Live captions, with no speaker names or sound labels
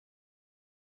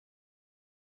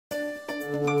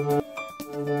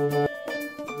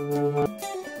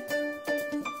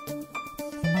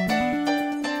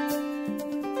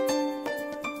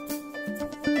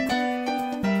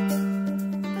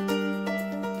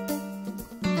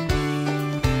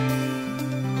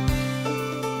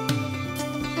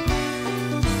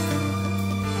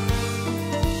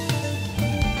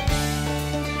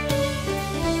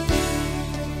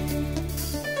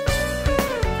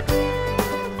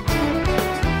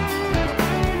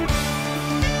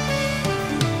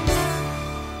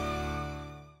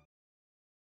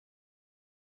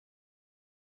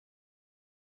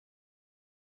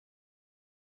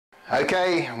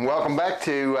Okay, welcome back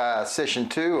to session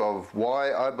 2 of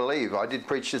Why I Believe. I did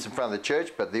preach this in front of the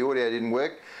church, but the audio didn't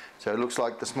work. So it looks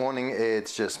like this morning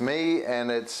it's just me and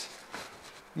it's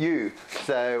you.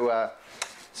 So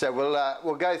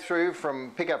we'll go through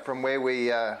pick up from where we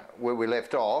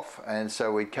left off. And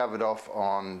so we covered off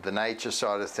on the nature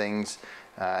side of things,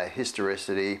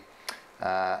 historicity,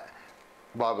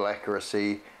 Bible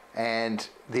accuracy. And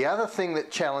the other thing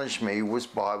that challenged me was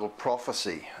Bible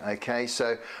prophecy. Okay,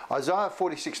 so Isaiah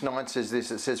 46:9 says this.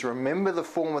 It says, "Remember the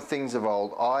former things of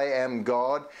old. I am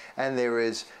God, and there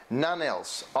is none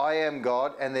else. I am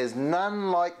God, and there's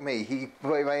none like me." He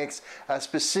makes a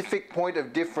specific point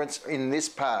of difference in this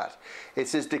part. It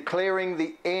says, declaring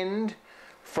the end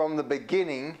from the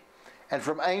beginning, and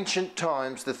from ancient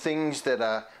times the things that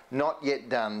are not yet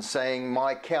done, saying,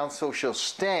 "My counsel shall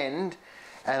stand,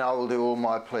 and I will do all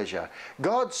my pleasure."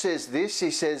 God says this. He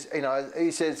says in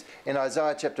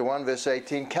Isaiah chapter 1 verse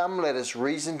 18, "Come, let us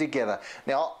reason together."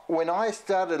 Now, when I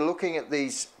started looking at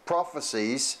these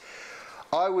prophecies,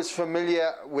 I was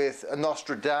familiar with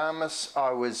Nostradamus.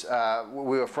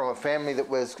 We were from a family that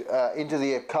was into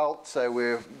the occult, so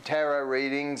we're tarot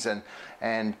readings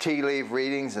and tea leaf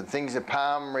readings and things of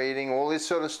palm reading, all this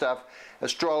sort of stuff,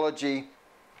 astrology.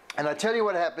 And I tell you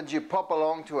what happens, you pop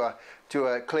along to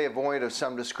a clairvoyant of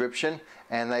some description,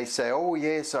 and they say, "Oh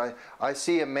yes, I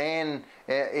see a man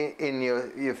in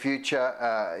your future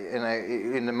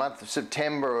in the month of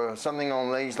September," or something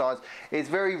along these lines. It's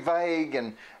very vague,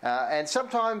 and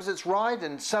sometimes it's right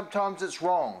and sometimes it's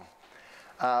wrong.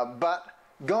 But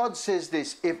God says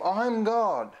this: if I'm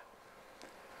God,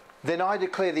 then I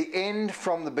declare the end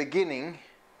from the beginning,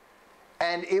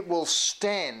 and it will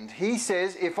stand. He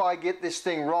says, if I get this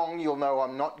thing wrong, you'll know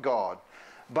I'm not God.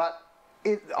 But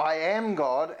I am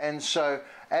God, and so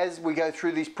as we go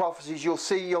through these prophecies,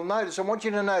 you'll notice, I want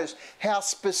you to notice how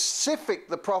specific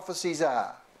the prophecies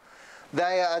are.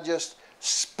 They are just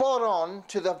spot on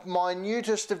to the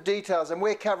minutest of details, and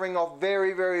we're covering off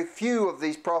very, very few of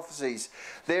these prophecies.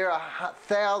 There are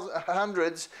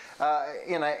hundreds,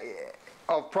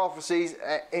 of prophecies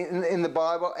in the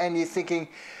Bible, and you're thinking,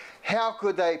 how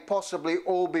could they possibly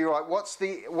all be right? What's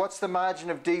the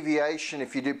margin of deviation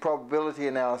if you do probability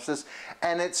analysis?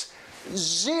 And it's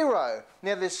 0.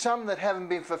 Now there's some that haven't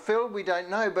been fulfilled, we don't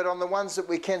know, but on the ones that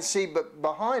we can see but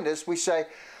behind us, we say,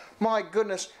 my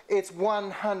goodness, it's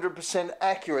 100%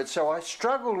 accurate. So I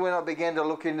struggled when I began to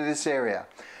look into this area.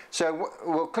 So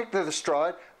we'll click to the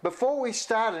stride. Before we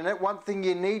start in it, one thing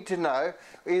you need to know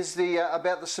is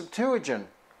about the Septuagint.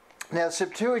 Now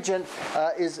Septuagint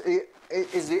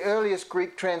is the earliest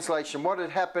Greek translation. What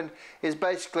had happened is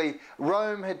basically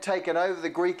Rome had taken over the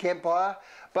Greek Empire,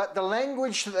 but the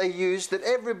language that they used, that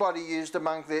everybody used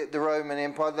among the Roman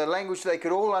Empire, the language they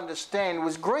could all understand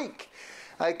was Greek.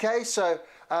 Okay, so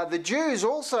the Jews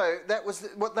also, that was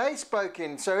what they spoke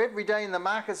in. So every day in the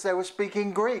markets they were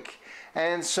speaking Greek.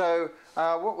 And so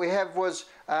what we have was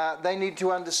they need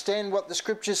to understand what the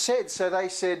scriptures said. So they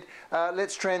said,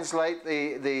 let's translate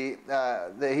the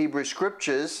Hebrew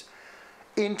scriptures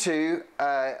into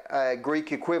a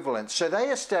Greek equivalent. So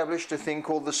they established a thing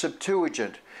called the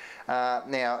Septuagint.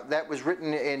 Now that was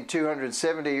written in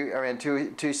around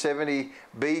 270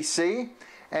 BC,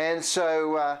 and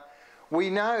so we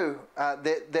know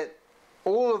that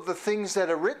all of the things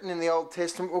that are written in the Old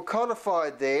Testament were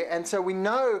codified there, and so we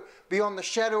know beyond the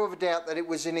shadow of a doubt that it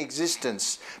was in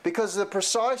existence. Because of the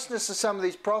preciseness of some of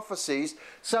these prophecies,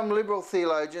 some liberal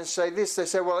theologians say this, they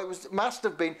say, well, it must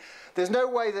have been, there's no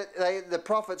way that the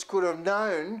prophets could have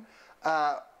known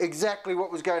exactly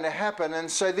what was going to happen,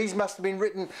 and so these must have been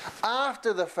written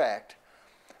after the fact.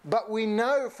 But we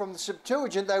know from the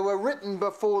Septuagint they were written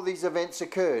before these events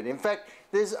occurred. In fact,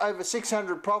 there's over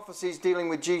 600 prophecies dealing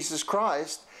with Jesus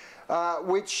Christ,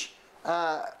 which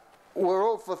were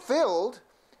all fulfilled,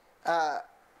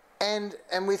 and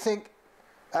we think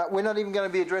we're not even going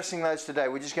to be addressing those today.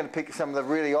 We're just going to pick some of the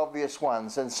really obvious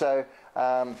ones. And so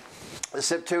the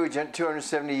Septuagint,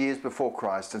 270 years before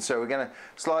Christ. And so we're going to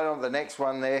slide on to the next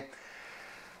one there.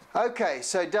 Okay,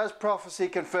 so does prophecy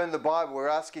confirm the Bible? We're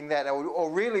asking that,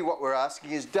 or really what we're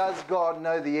asking is, does God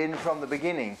know the end from the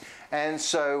beginning? And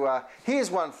so here's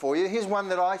one for you. Here's one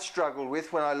that I struggled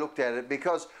with when I looked at it,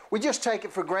 because we just take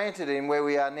it for granted in where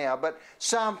we are now. But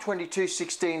Psalm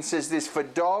 22:16 says this: "For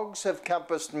dogs have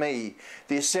compassed me,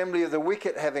 the assembly of the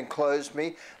wicked have enclosed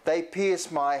me. They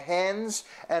pierce my hands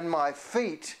and my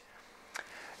feet."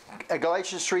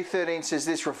 Galatians 3:13 says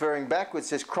this, referring backwards,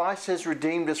 says, "Christ has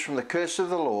redeemed us from the curse of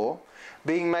the law,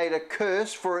 being made a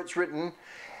curse, for it's written,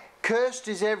 'Cursed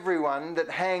is everyone that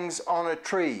hangs on a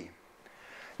tree.'"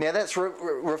 Now that's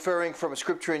referring from a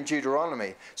scripture in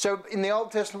Deuteronomy. So in the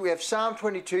Old Testament we have Psalm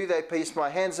 22, they pierced my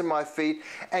hands and my feet,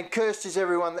 and cursed is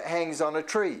everyone that hangs on a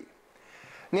tree.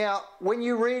 Now, when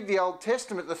you read the Old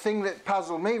Testament, the thing that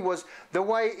puzzled me was the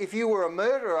way, if you were a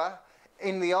murderer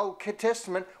in the Old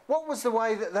Testament, what was the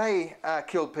way that they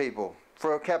killed people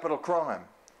for a capital crime?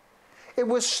 It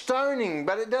was stoning,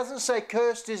 but it doesn't say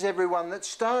cursed is everyone that's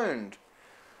stoned.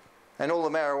 And all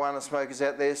the marijuana smokers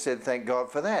out there said, thank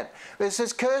God for that. But it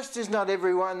says cursed is not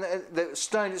everyone that's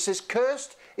stoned. It says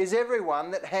cursed is everyone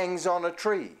that hangs on a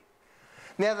tree.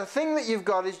 Now the thing that you've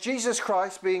got is Jesus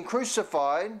Christ being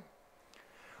crucified,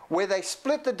 where they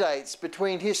split the dates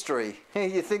between history.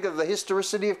 You think of the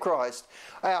historicity of Christ.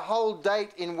 Our whole date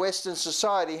in Western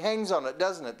society hangs on it,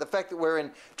 doesn't it? The fact that we're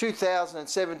in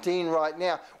 2017 right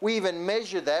now, we even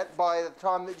measure that by the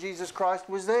time that Jesus Christ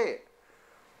was there.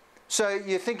 So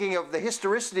you're thinking of the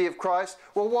historicity of Christ.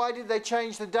 Well, why did they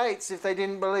change the dates if they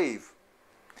didn't believe?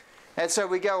 And so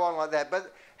we go on like that.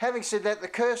 But having said that, the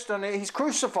cursed on it, he's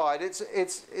crucified. It's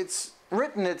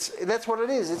written, that's what it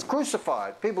is. It's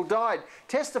crucified. People died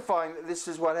testifying that this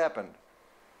is what happened.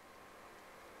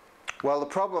 Well, the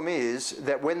problem is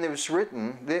that when this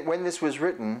was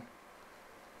written,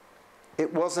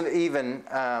 it wasn't even,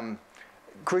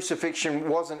 crucifixion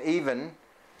wasn't even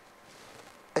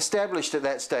established at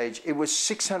that stage. It was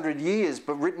 600 years,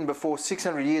 but written before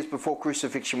 600 years before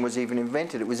crucifixion was even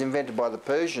invented. It was invented by the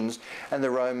Persians, and the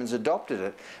Romans adopted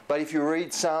it. But if you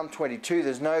read Psalm 22,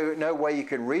 there's no way you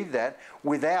can read that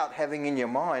without having in your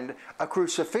mind a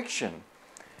crucifixion.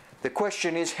 The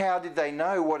question is, how did they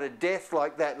know what a death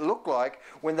like that looked like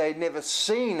when they'd never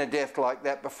seen a death like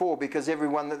that before? Because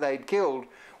everyone that they'd killed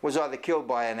was either killed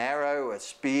by an arrow, a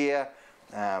spear,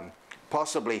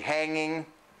 possibly hanging,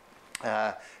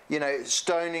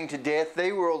 stoning to death.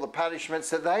 They were all the punishments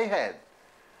that they had.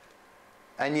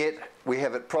 And yet we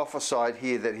have it prophesied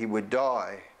here that he would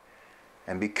die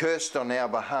and be cursed on our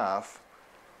behalf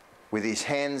with his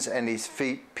hands and his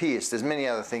feet pierced. There's many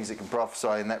other things that can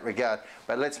prophesy in that regard,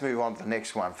 but let's move on to the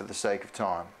next one for the sake of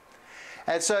time.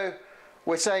 And so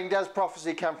we're saying, does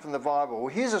prophecy come from the Bible? Well,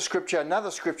 here's a scripture,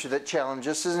 another scripture that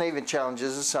challenges us and even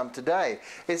challenges us some today.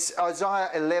 It's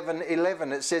Isaiah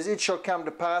 11:11. It says, it shall come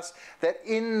to pass that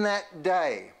in that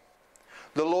day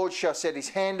the Lord shall set his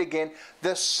hand again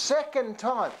the second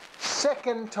time.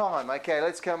 Okay,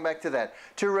 let's come back to that.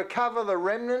 To recover the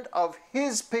remnant of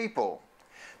his people.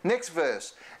 Next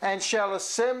verse. And shall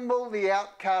assemble the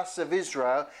outcasts of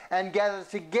Israel and gather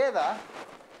together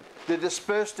the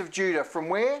dispersed of Judah. From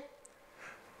where?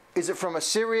 Is it from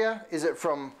Assyria? Is it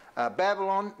from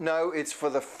Babylon? No, it's for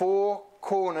the four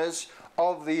corners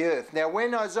of the earth. Now,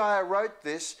 when Isaiah wrote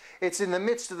this, it's in the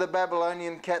midst of the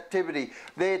Babylonian captivity.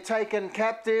 They're taken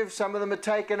captive. Some of them are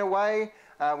taken away.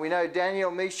 We know Daniel,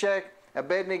 Meshach,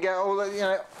 Abednego. All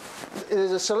the,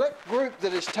 there's a select group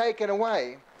that is taken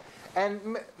away,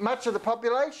 and much of the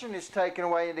population is taken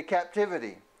away into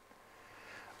captivity.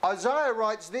 Isaiah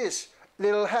writes this,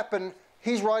 that'll happen.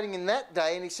 He's writing in that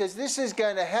day, and he says this is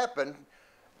going to happen,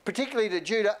 particularly to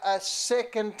Judah, a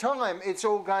second time. It's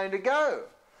all going to go.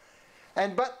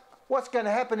 But what's going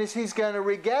to happen is he's going to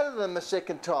regather them a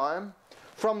second time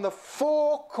from the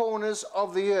four corners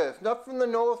of the earth. Not from the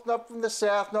north, not from the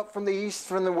south, not from the east,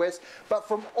 from the west, but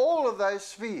from all of those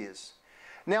spheres.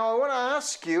 Now I want to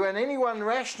ask you, and anyone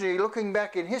rationally looking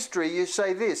back in history, you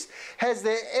say this: has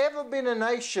there ever been a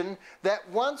nation that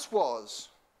once was,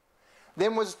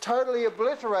 then was totally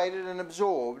obliterated and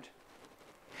absorbed,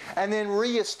 and then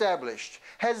re-established?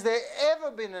 Has there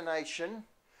ever been a nation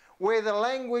where the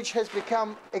language has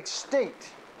become extinct,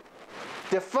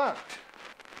 defunct,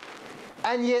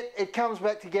 and yet it comes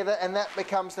back together and that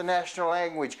becomes the national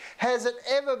language? Has it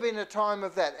ever been a time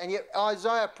of that? And yet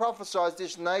Isaiah prophesies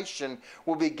this nation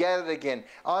will be gathered again.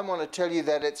 I want to tell you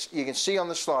that you can see on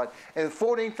the slide, on the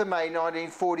 14th of May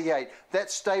 1948, that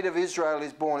state of Israel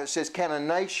is born. It says, can a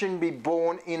nation be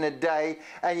born in a day?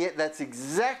 And yet that's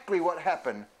exactly what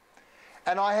happened.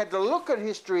 And I had to look at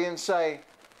history and say,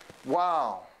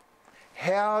 wow,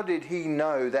 how did he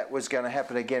know that was going to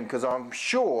happen again? Because I'm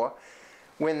sure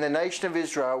when the nation of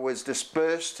Israel was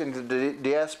dispersed into the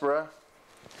diaspora,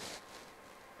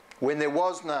 when there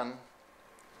was none,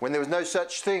 when there was no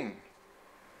such thing,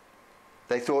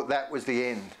 they thought that was the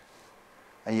end.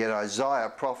 And yet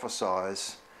Isaiah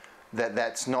prophesies that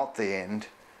that's not the end,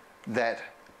 that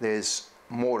there's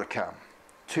more to come.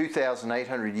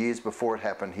 2,800 years before it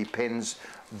happened, he pens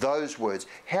those words.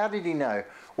 How did he know?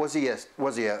 Was he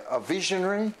a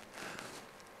visionary?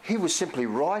 He was simply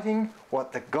writing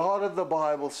what the God of the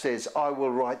Bible says. I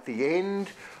will write the end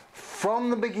from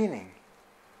the beginning.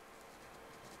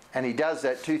 And he does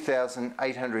that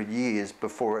 2,800 years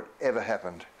before it ever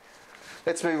happened.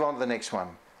 Let's move on to the next one.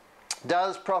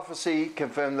 Does prophecy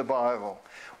confirm the Bible?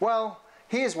 Well,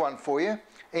 here's one for you.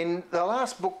 In the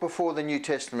last book before the New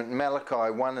Testament,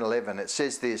 Malachi 1:11, it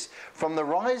says this: "From the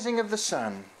rising of the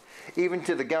sun, even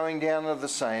to the going down of the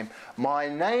same, my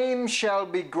name shall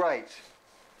be great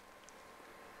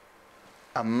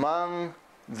among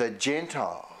the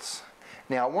Gentiles."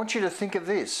 Now, I want you to think of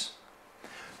this.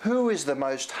 Who is the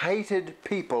most hated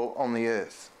people on the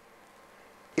earth?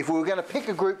 If we were going to pick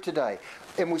a group today,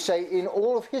 and we say in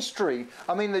all of history,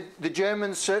 I mean, the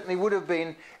Germans certainly would have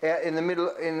been in the middle,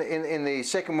 in the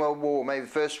Second World War, maybe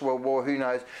First World War, who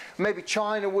knows. Maybe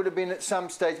China would have been at some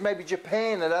stage, maybe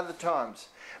Japan at other times.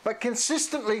 But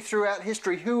consistently throughout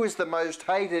history, who is the most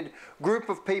hated group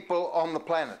of people on the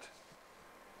planet?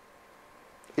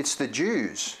 It's the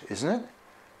Jews, isn't it?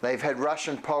 They've had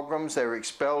Russian pogroms. They were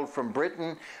expelled from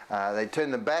Britain. They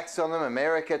turned their backs on them.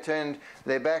 America turned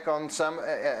their back on some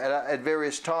at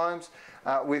various times.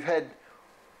 We've had,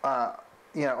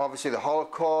 obviously the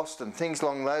Holocaust and things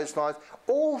along those lines,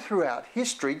 all throughout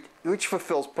history, which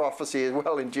fulfills prophecy as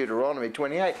well in Deuteronomy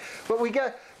 28. But we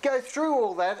go through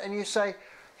all that, and you say,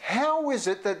 how is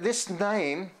it that this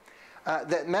name,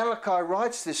 that Malachi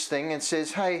writes this thing and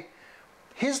says, hey,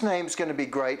 his name's going to be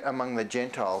great among the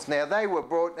Gentiles. Now,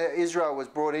 Israel was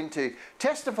brought in to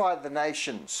testify to the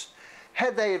nations.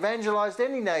 Had they evangelized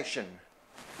any nation?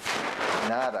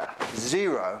 Nada.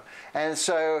 Zero. And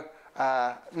so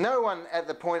no one at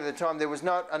the point of the time, there was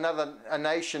not a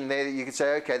nation there that you could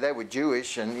say, okay, they were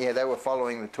Jewish and yeah, they were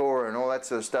following the Torah and all that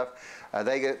sort of stuff.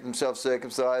 They got themselves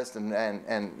circumcised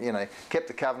and kept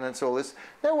the covenants, all this.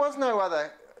 There was no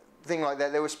other thing like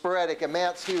that. There were sporadic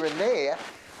amounts here and there.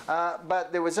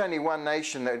 But there was only one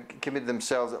nation that committed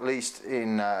themselves, at least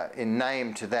in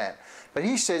name, to that. But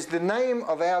he says the name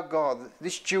of our God,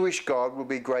 this Jewish God, will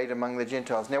be great among the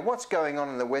Gentiles. Now, what's going on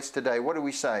in the West today? What do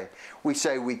we say? We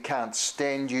say we can't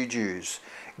stand you Jews.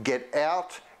 Get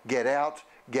out, get out,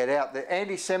 get out. The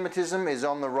anti-Semitism is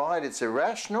on the rise. It's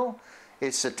irrational.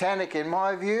 It's satanic in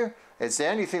my view. It's the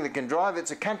only thing that can drive. It's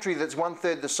a country that's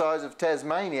 1/3 the size of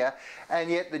Tasmania,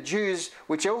 and yet the Jews,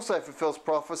 which also fulfills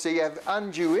prophecy, have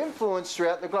undue influence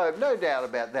throughout the globe. No doubt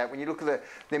about that. When you look at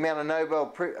the amount of Nobel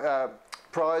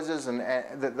prizes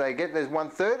that they get, there's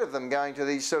 1/3 of them going to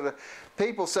these sort of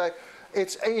people. So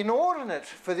it's inordinate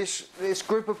for this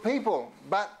group of people,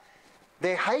 but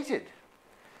they're hated.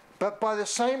 But by the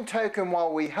same token,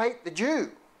 while we hate the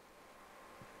Jew,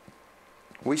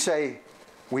 we say,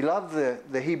 we love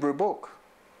the Hebrew book.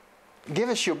 Give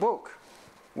us your book.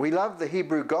 We love the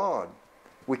Hebrew God.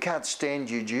 We can't stand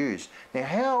you Jews. Now,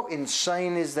 how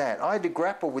insane is that? I had to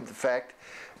grapple with the fact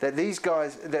that these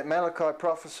guys, that Malachi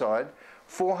prophesied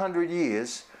 400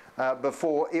 years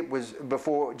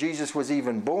before Jesus was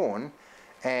even born,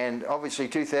 and obviously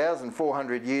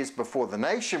 2,400 years before the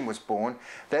nation was born,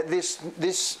 that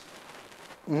this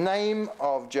name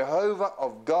of Jehovah,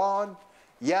 of God,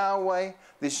 Yahweh,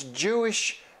 this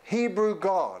Jewish Hebrew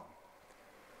God,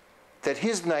 that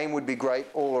his name would be great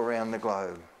all around the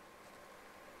globe.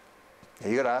 Now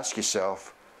you've got to ask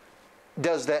yourself,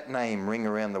 does that name ring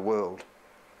around the world?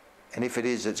 And if it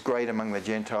is, it's great among the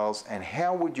Gentiles. And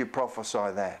how would you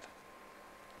prophesy that?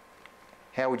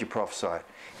 How would you prophesy it?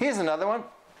 Here's another one,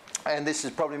 and this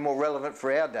is probably more relevant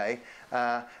for our day.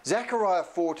 Zechariah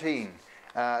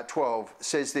 14:12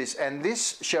 says this: "And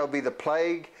this shall be the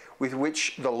plague with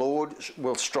which the Lord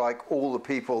will strike all the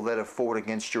people that have fought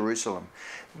against Jerusalem.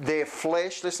 Their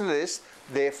flesh," listen to this,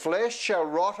 "their flesh shall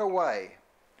rot away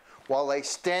while they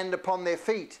stand upon their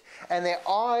feet, and their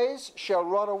eyes shall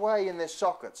rot away in their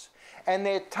sockets, and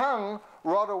their tongue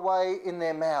rot away in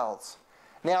their mouths."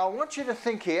 Now I want you to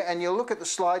think here, and you'll look at the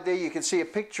slide there, you can see a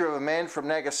picture of a man from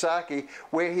Nagasaki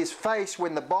where his face,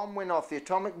 when the bomb went off, the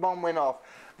atomic bomb went off,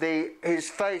 his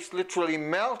face literally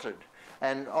melted.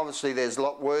 And obviously there's a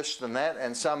lot worse than that,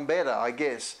 and some better, I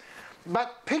guess.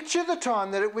 But picture the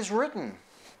time that it was written.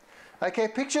 Okay,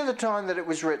 picture the time that it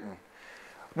was written.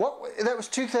 That was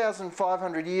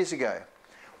 2,500 years ago.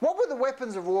 What were the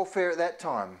weapons of warfare at that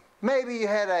time? Maybe you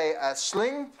had a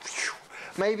sling.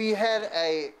 Maybe you had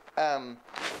a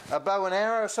bow and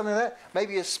arrow or something like that.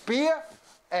 Maybe a spear,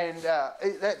 and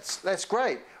that's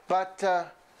great. But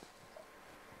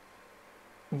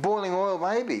boiling oil,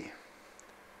 maybe.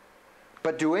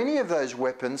 But do any of those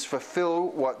weapons fulfill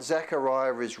what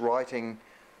Zechariah is writing?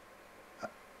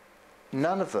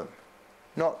 None of them.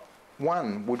 Not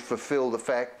one would fulfill the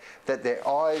fact that their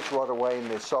eyes rot away in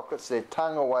their sockets, their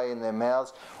tongue away in their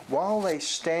mouths. While they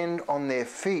stand on their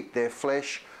feet, their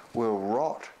flesh will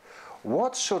rot.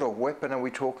 What sort of weapon are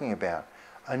we talking about?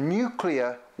 a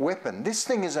nuclear weapon. This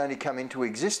thing has only come into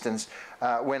existence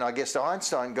when I guess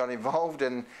Einstein got involved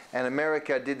and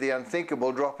America did the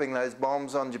unthinkable, dropping those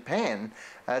bombs on Japan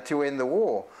to end the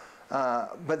war.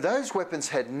 But those weapons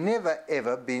had never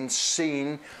ever been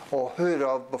seen or heard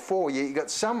of before. You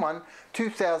got someone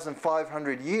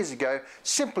 2,500 years ago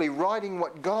simply writing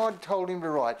what God told him to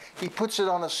write. He puts it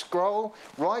on a scroll,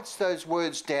 writes those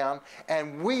words down,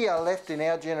 and we are left in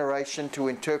our generation to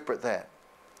interpret that.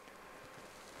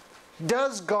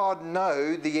 Does God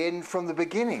know the end from the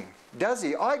beginning? Does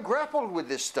he? I grappled with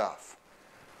this stuff.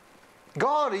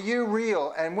 God, are you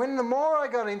real? And when the more I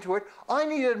got into it, I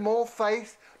needed more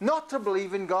faith not to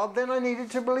believe in God than I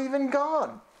needed to believe in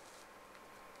God.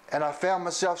 And I found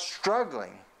myself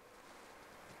struggling.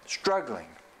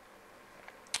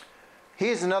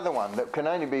 Here's another one that can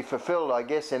only be fulfilled, I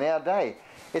guess, in our day.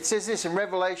 It says this in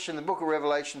Revelation, the book of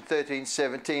Revelation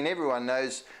 13:17. Everyone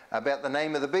knows about the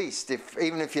name of the beast.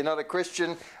 Even if you're not a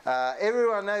Christian,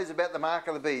 everyone knows about the mark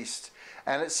of the beast.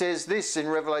 And it says this in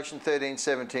Revelation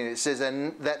 13:17. It says,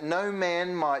 "And that no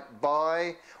man might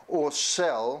buy or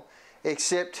sell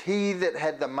except he that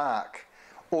had the mark,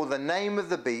 or the name of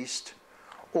the beast,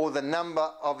 or the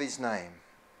number of his name."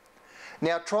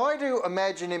 Now try to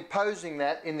imagine imposing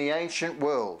that in the ancient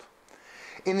world.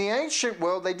 In the ancient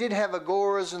world, they did have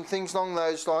agoras and things along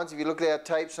those lines. If you look at our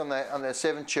tapes on the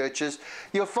 7 churches,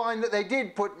 you'll find that they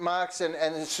did put marks and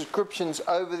inscriptions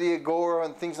over the agora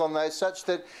and things along those, such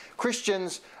that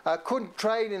Christians couldn't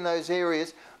trade in those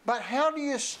areas. But how do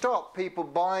you stop people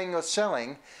buying or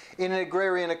selling in an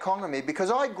agrarian economy? Because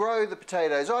I grow the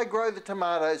potatoes, I grow the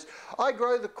tomatoes, I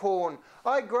grow the corn,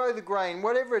 I grow the grain,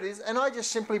 whatever it is, and I just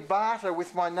simply barter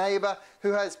with my neighbour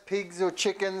who has pigs or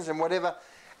chickens and whatever,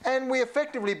 and we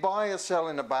effectively buy or sell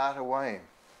in a barter way.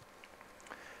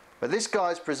 But this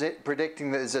guy's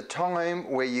predicting that there's a time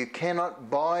where you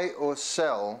cannot buy or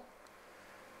sell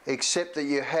except that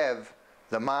you have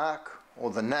the mark or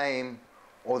the name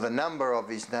or the number of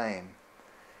his name.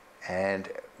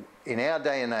 And in our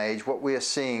day and age, what we are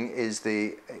seeing is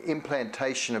the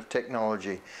implantation of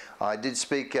technology. I did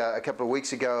speak a couple of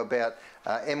weeks ago about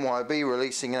MYB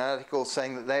releasing an article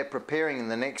saying that they're preparing in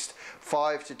the next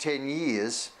 5 to 10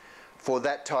 years for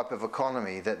that type of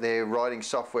economy, that they're writing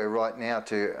software right now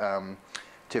to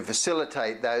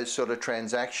facilitate those sort of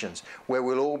transactions where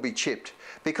we'll all be chipped.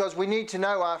 Because we need to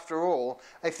know, after all,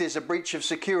 if there's a breach of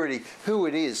security, who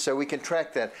it is, so we can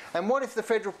track that. And what if the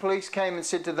federal police came and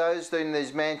said to those in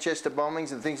these Manchester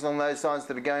bombings and things along those lines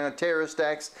that are going on, terrorist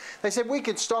acts, they said, we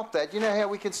can stop that. You know how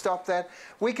we can stop that?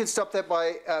 We can stop that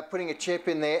by putting a chip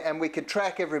in there, and we can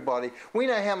track everybody. We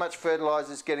know how much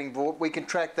fertilizer is getting bought. We can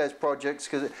track those products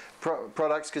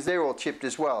because they're all chipped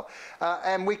as well.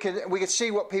 And we can see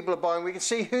what people are buying. We can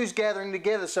see who's gathering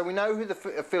together, so we know who the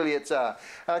affiliates are.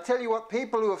 And I tell you what,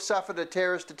 people who have suffered a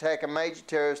terrorist attack, a major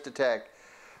terrorist attack,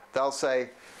 they'll say,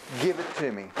 give it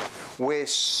to me. We're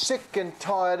sick and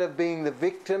tired of being the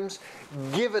victims.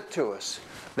 Give it to us.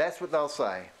 That's what they'll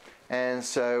say. And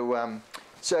so,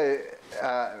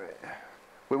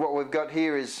 what we've got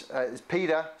here is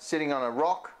Peter sitting on a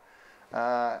rock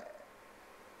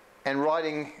and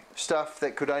writing stuff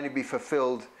that could only be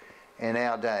fulfilled in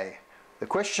our day. The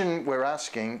question we're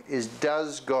asking is,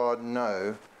 does God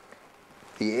know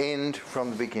the end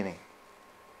from the beginning?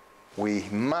 We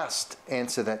must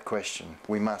answer that question.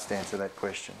 We must answer that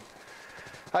question.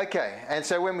 Okay, and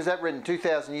so when was that written?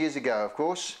 2,000 years ago, of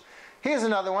course. Here's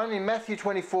another one in Matthew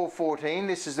 24:14.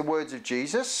 This is the words of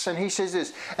Jesus, and he says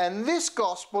this, "And this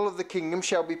gospel of the kingdom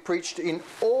shall be preached in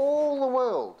all the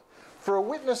world for a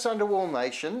witness unto all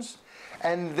nations,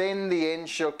 and then the end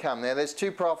shall come." Now there's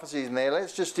 2 prophecies in there.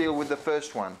 Let's just deal with the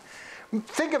first one.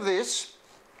 Think of this.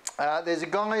 There's a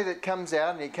guy that comes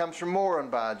out, and he comes from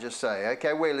Moranbah, just say.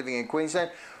 Okay, we're living in Queensland.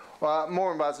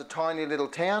 Moranbah's a tiny little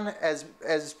town,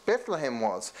 as Bethlehem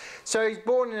was. So he's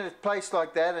born in a place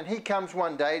like that, and he comes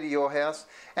one day to your house,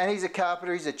 and he's a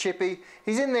carpenter, he's a chippy.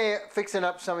 He's in there fixing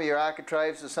up some of your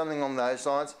architraves or something on those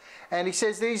lines, and he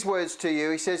says these words to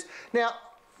you. He says, "Now,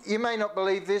 you may not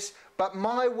believe this, but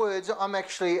my words, I'm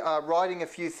actually writing a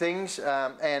few things,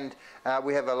 and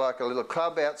we have a little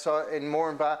club outside in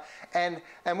Moranbah, and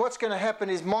what's going to happen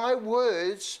is my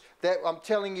words that I'm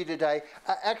telling you today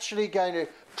are actually going to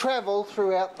travel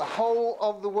throughout the whole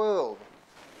of the world."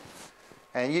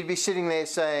 And you'd be sitting there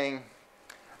saying,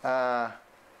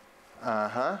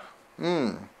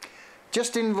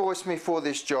 just invoice me for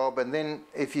this job, and then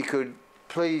if you could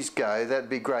please go, that'd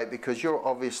be great, because you're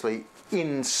obviously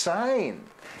insane,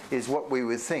 is what we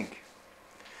would think.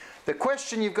 The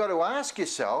question you've got to ask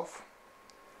yourself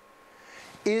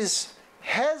is,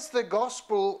 has the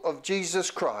gospel of Jesus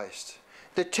Christ,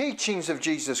 the teachings of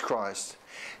Jesus Christ?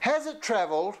 Has it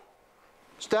travelled,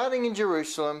 starting in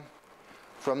Jerusalem,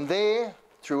 from there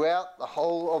throughout the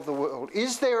whole of the world?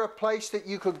 Is there a place that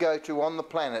you could go to on the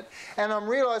planet? And I'm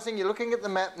realising, you're looking at the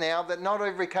map now, that not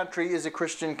every country is a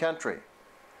Christian country.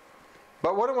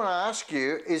 But what I want to ask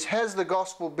you is, has the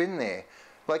gospel been there?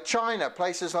 Like China,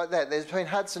 places like that. There's been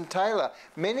Hudson Taylor,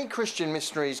 many Christian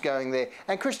missionaries going there,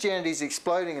 and Christianity is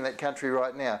exploding in that country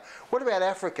right now. What about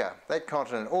Africa, that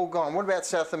continent, all gone? What about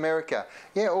South America?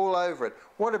 Yeah, all over it.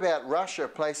 What about Russia,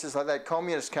 places like that,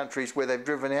 communist countries where they've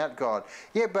driven out God?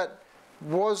 Yeah, but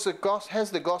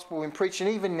has the gospel been preached? And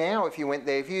even now, if you went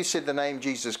there, if you said the name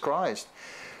Jesus Christ,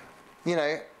 you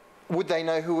know, would they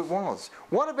know who it was?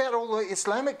 What about all the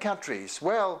Islamic countries?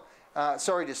 Well,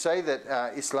 sorry to say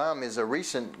that Islam is a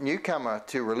recent newcomer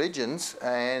to religions,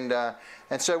 and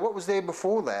so what was there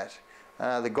before that?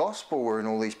 The gospel were in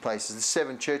all these places. The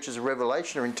 7 churches of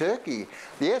Revelation are in Turkey.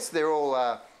 Yes, they're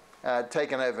all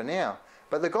taken over now,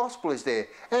 but the gospel is there.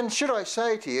 And should I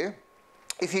say to you,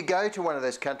 if you go to one of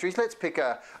those countries, let's pick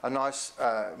a nice,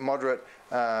 moderate,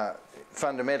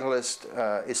 fundamentalist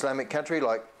Islamic country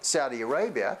like Saudi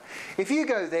Arabia. If you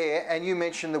go there and you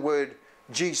mention the word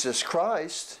Jesus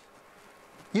Christ,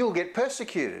 you'll get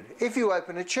persecuted. If you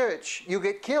open a church, you'll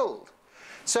get killed.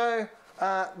 So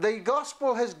the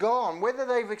gospel has gone, whether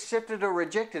they've accepted or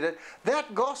rejected it.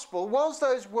 That gospel was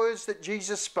those words that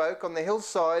Jesus spoke on the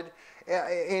hillside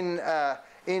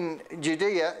in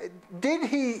Judea.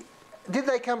 Did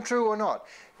they come true or not?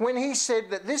 When he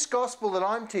said that this gospel that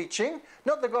I'm teaching,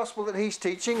 not the gospel that he's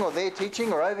teaching or they're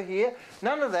teaching or over here,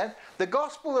 none of that. The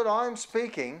gospel that I'm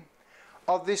speaking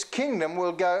of this kingdom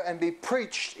will go and be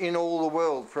preached in all the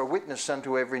world for a witness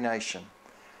unto every nation.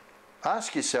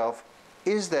 Ask yourself,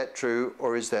 is that true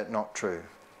or is that not true?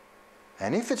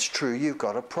 And if it's true, you've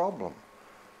got a problem.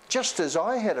 Just as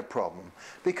I had a problem,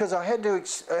 because I had to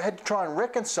try and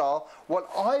reconcile what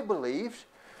I believed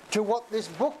to what this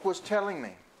book was telling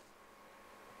me.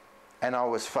 And I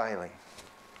was failing.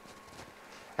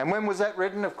 And when was that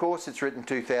written? Of course, it's written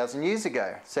 2,000 years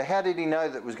ago. So how did he know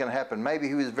that was going to happen? Maybe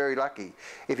he was very lucky.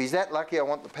 If he's that lucky, I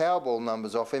want the Powerball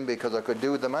numbers off him because I could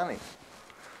do with the money.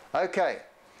 Okay.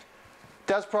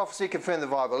 Does prophecy confirm the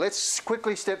Bible? Let's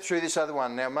quickly step through this other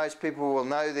one. Now, most people will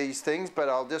know these things, but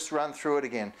I'll just run through it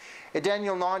again. In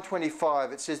Daniel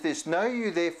 9:25, it says this, "Know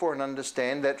you therefore and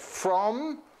understand that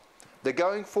from the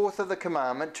going forth of the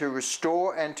commandment to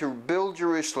restore and to build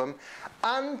Jerusalem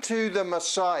unto the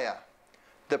Messiah,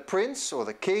 the prince or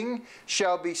the king,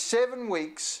 shall be 7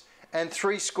 weeks and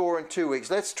 62 weeks."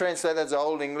 Let's translate that as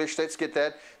Old English. Let's get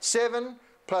that. 7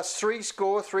 plus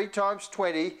 60, 3 times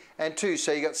 20 and 2.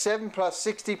 So you got 7 plus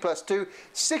 60 plus 2,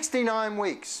 69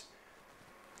 weeks.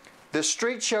 "The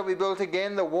street shall be built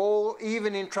again, the wall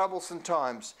even in troublesome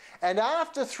times. And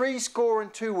after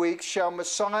 62 weeks shall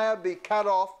Messiah be cut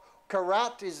off."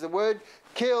 Karat is the word,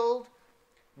 killed,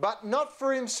 but not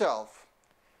for himself.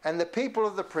 "And the people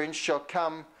of the prince shall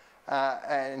come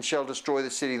and shall destroy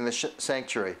the city and the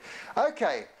sanctuary."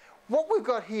 Okay, what we've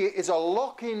got here is a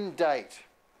lock-in date.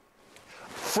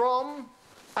 From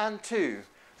unto.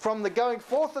 From the going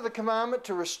forth of the commandment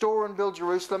to restore and build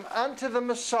Jerusalem unto the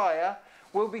Messiah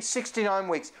will be 69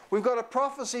 weeks. We've got a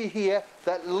prophecy here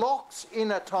that locks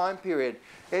in a time period.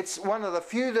 It's one of the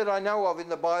few that I know of in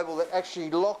the Bible that actually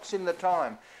locks in the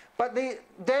time. But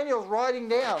Daniel's writing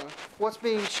down what's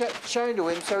being shown to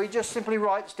him, so he just simply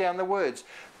writes down the words.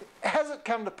 Has it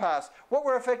come to pass? What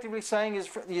we're effectively saying is,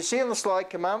 you see on the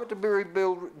slide, commandment to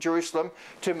rebuild Jerusalem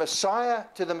to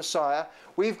the Messiah.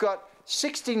 We've got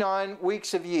 69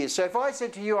 weeks of years. So if I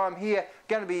said to you, I'm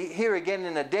going to be here again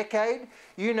in a decade,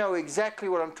 you know exactly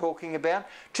what I'm talking about.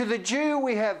 To the Jew,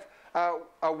 we have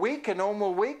a week, a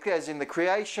normal week, as in the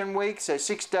creation week, so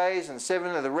 6 days and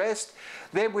 7 of the rest.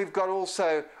 Then we've got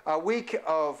also a week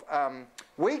of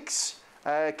weeks.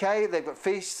 Okay, they've got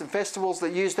feasts and festivals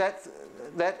that use that,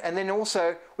 and then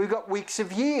also we've got weeks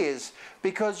of years,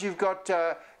 because you've got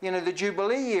the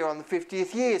Jubilee year on the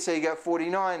 50th year, so you got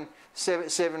 49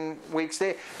 7 weeks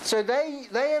there. So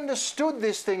they understood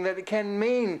this thing, that it can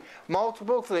mean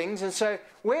multiple things, and so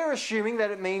we're assuming that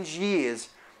it means years.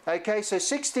 Okay, so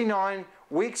 69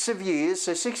 weeks of years,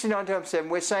 so 69 times 7,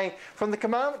 we're saying from the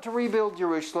commandment to rebuild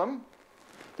Jerusalem,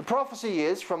 the prophecy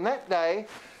is from that day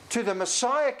to the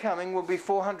Messiah coming will be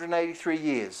 483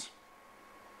 years.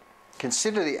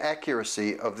 Consider the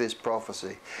accuracy of this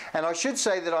prophecy. And I should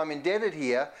say that I'm indebted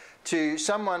here to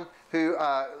someone who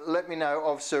let me know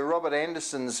of Sir Robert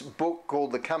Anderson's book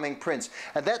called The Coming Prince.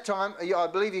 At that time, I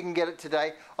believe you can get it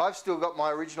today. I've still got my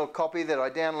original copy that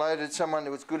I downloaded. Someone who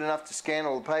was good enough to scan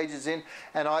all the pages in,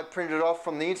 and I printed it off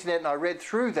from the internet, and I read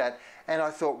through that, and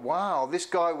I thought, wow, this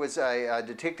guy was a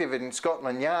detective in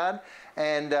Scotland Yard,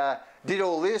 and did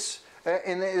all this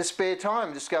in his spare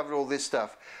time, discovered all this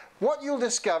stuff. What you'll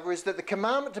discover is that the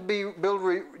commandment to build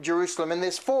Jerusalem, and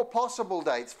there's 4 possible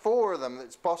dates, 4 of them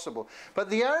that's possible. But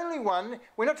the only one,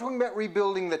 we're not talking about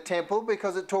rebuilding the temple,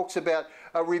 because it talks about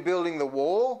rebuilding the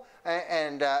wall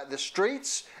and the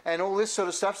streets and all this sort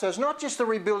of stuff. So it's not just the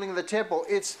rebuilding of the temple,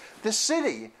 it's the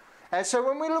city. And so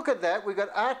when we look at that, we've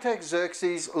got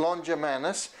Artaxerxes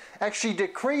Longimanus actually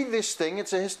decreed this thing.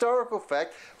 It's a historical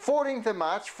fact. 14th of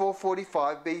March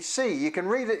 445 BC. You can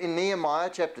read it in Nehemiah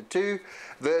chapter 2,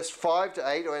 verse 5 to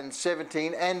 8, and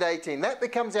 17 and 18. That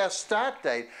becomes our start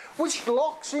date, which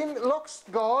locks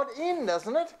God in,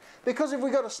 doesn't it? Because if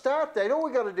we've got a start date, all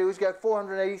we've got to do is go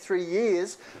 483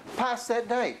 years past that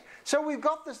date. So we've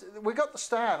got the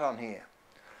start on here.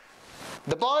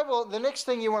 The Bible, the next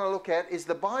thing you want to look at is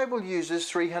the Bible uses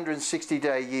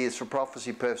 360-day years for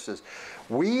prophecy purposes.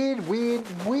 Weird, weird,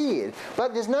 weird.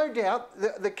 But there's no doubt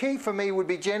the key for me would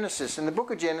be Genesis. In the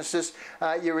book of Genesis,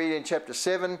 you read in chapter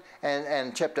 7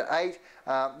 and chapter 8,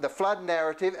 the flood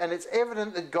narrative, and it's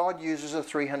evident that God uses a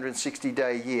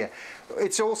 360-day year.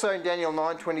 It's also in Daniel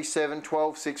 9:27,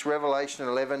 12:6, Revelation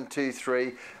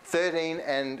 11:2-3, 13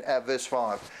 and verse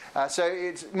 5. So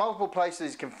it's multiple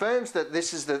places confirms that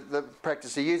this is the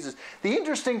practice he uses. The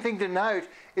interesting thing to note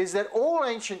is that all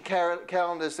ancient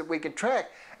calendars that we can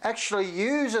track actually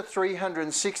use a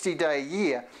 360-day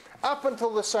year up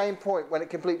until the same point when it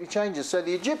completely changes. So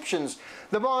the Egyptians,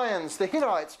 the Mayans, the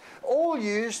Hittites all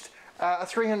used a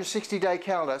 360-day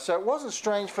calendar. So it wasn't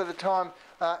strange for the time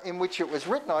in which it was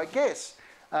written, I guess.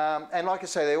 And like I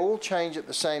say, they all change at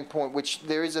the same point, which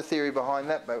there is a theory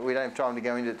behind that, but we don't have time to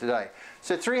go into it today.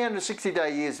 So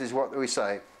 360-day years is what we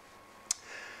say.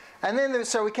 And then,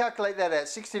 so we calculate that out.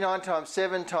 69 times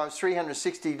 7 times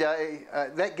 360 days,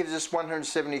 that gives us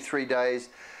 173 days.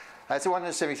 It's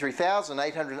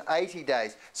 173,880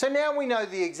 days. So now we know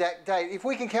the exact date. If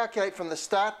we can calculate from the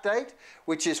start date,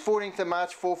 which is 14th of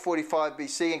March 445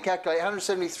 BC, and calculate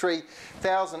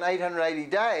 173,880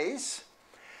 days,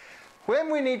 when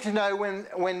we need to know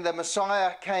when the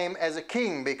Messiah came as a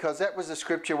king, because that was the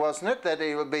scripture, wasn't it? That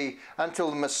it would be until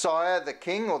the Messiah, the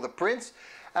king or the prince.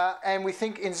 And we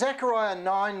think in Zechariah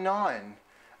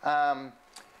 9:9,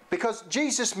 because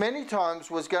Jesus many times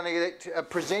was going to get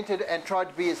presented and tried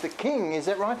to be as the king, is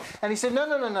that right? And he said, no,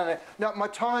 my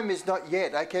time is not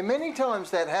yet. Okay, many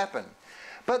times that happened.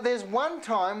 But there's one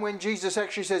time when Jesus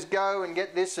actually says, go and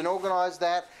get this and organise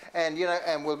that, and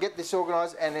and we'll get this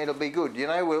organised and it'll be good.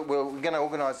 We're going to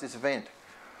organise this event.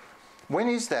 When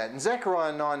is that? In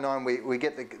Zechariah 9:9 we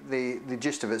get the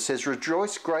gist of it. It says,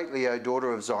 rejoice greatly, O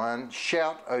daughter of Zion.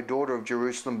 Shout, O daughter of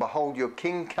Jerusalem. Behold, your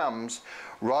king comes,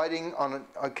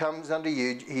 comes unto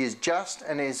you. He is just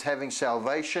and is having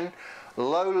salvation,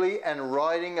 lowly and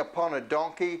riding upon a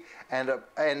donkey and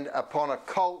upon a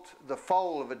colt, the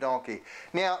foal of a donkey.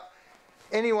 Now,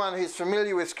 anyone who's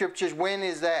familiar with scriptures, when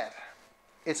is that?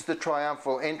 It's the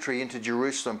triumphal entry into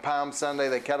Jerusalem. Palm Sunday,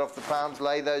 they cut off the palms,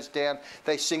 lay those down.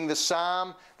 They sing the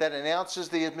psalm that announces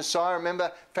the Messiah.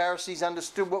 Remember, Pharisees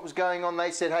understood what was going on.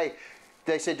 They said, hey,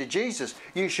 they said to Jesus,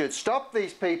 you should stop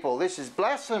these people. This is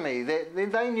blasphemy.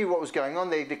 They knew what was going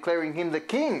on. They're declaring him the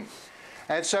king.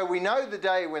 And so we know the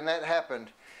day when that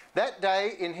happened. That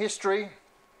day in history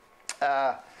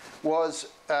was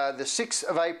the 6th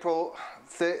of April,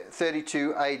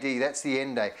 32 AD. That's the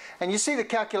end day. And you see the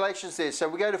calculations there. So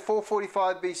we go to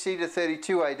 445 BC to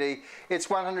 32 AD. It's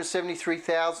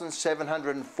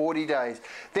 173,740 days.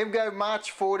 Then go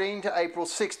March 14 to April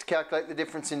 6 to calculate the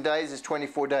difference in days is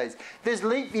 24 days. There's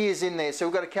leap years in there, so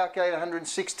we've got to calculate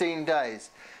 116 days.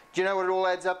 Do you know what it all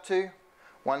adds up to?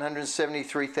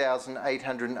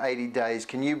 173,880 days.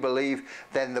 Can you believe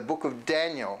that in the book of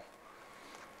Daniel,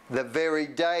 the very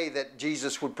day that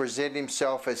Jesus would present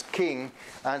himself as king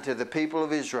unto the people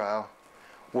of Israel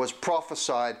was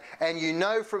prophesied? And you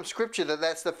know from scripture that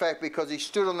that's the fact, because he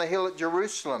stood on the hill at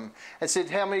Jerusalem and said,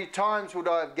 how many times would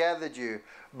I have gathered you,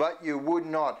 but you would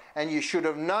not, and you should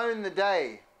have known the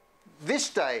day, this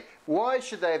day. Why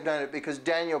should they have known it? Because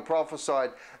Daniel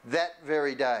prophesied that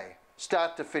very day,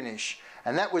 start to finish.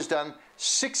 And that was done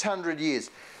 600 years.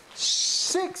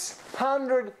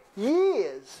 600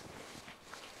 years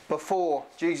before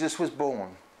Jesus was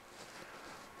born.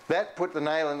 That put the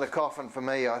nail in the coffin for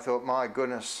me. I thought, my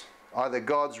goodness, either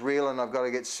God's real and I've got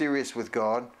to get serious with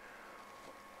God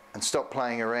and stop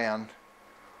playing around,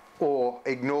 or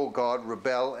ignore God,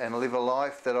 rebel, and live a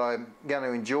life that I'm going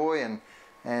to enjoy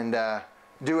and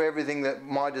do everything that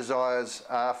my desires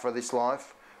are for this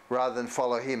life, rather than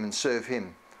follow Him and serve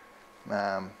Him.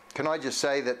 Can I just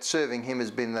say that serving Him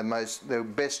has been the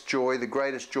best joy, the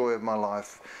greatest joy of my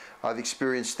life. I've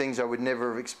experienced things I would never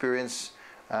have experienced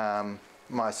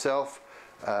myself,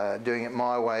 doing it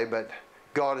my way, but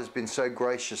God has been so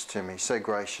gracious to me, so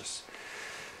gracious.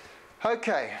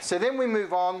 Okay, so then we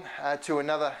move on to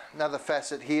another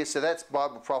facet here. So that's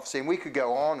Bible prophecy, and we could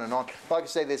go on and on. Like I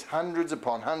say, there's hundreds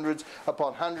upon hundreds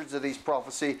upon hundreds of these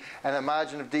prophecy, and the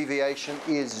margin of deviation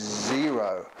is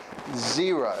zero.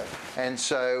 And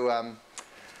so,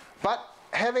 but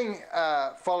having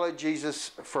followed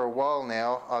Jesus for a while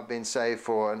now, I've been saved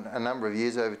for a number of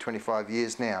years, over 25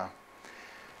 years now.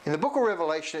 In the book of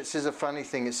Revelation, it says a funny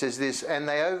thing. It says this, and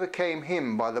they overcame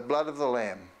him by the blood of the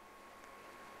Lamb.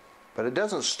 But it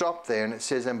doesn't stop there, and it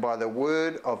says, and by the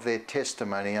word of their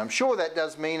testimony. I'm sure that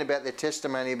does mean about their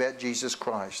testimony about Jesus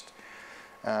Christ.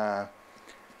 But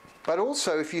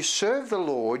also, if you serve the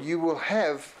Lord, you will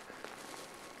have,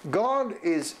 God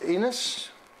is in us,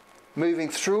 moving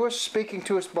through us, speaking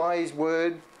to us by His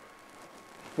word.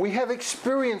 We have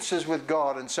experiences with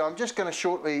God, and so I'm just going to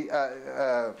shortly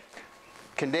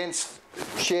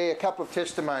share a couple of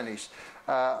testimonies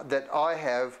that I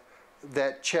have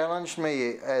that challenged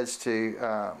me as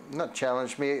to, not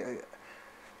challenged me,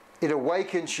 it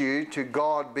awakens you to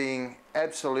God being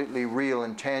absolutely real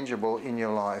and tangible in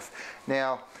your life.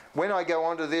 Now, when I go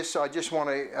on to this, I just want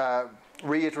to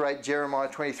reiterate Jeremiah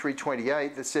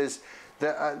 23:28 that says,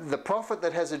 the prophet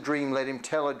that has a dream, let him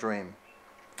tell a dream.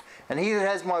 And he that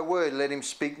has my word, let him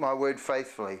speak my word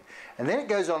faithfully. And then it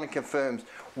goes on and confirms,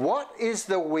 what is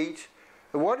the wheat?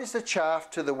 What is the chaff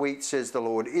to the wheat, says the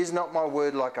Lord? Is not my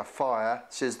word like a fire,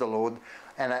 says the Lord,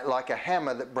 and like a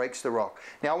hammer that breaks the rock?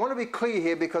 Now I want to be clear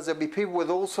here, because there'll be people with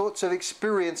all sorts of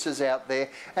experiences out there,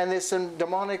 and there's some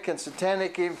demonic and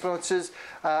satanic influences.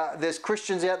 There's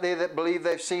Christians out there that believe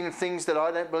they've seen things that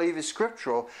I don't believe is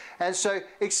scriptural. And so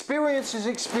experience is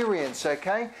experience,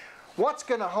 okay? What's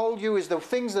going to hold you is the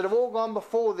things that have all gone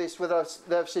before this, that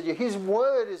I've said to you. His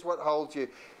word is what holds you.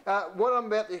 What I'm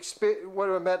about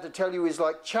to tell you is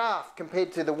like chaff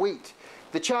compared to the wheat.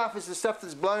 The chaff is the stuff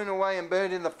that's blown away and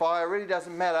burned in the fire. It really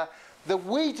doesn't matter. The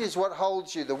wheat is what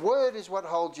holds you. The word is what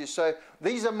holds you. So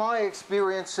these are my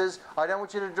experiences. I don't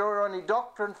want you to draw any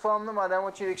doctrine from them. I don't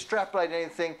want you to extrapolate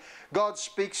anything. God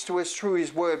speaks to us through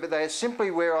His word, but they are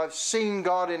simply where I've seen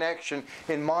God in action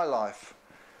in my life.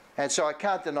 And so I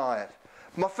can't deny it.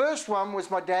 My first one was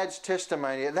my dad's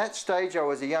testimony. At that stage, I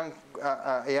was a young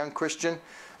Christian,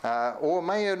 or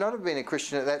may not have been a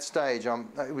Christian at that stage.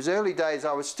 It was early days.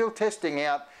 I was still testing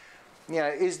out,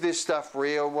 is this stuff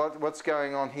real? What's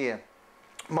going on here?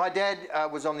 My dad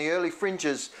was on the early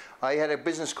fringes. He had a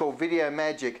business called Video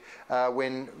Magic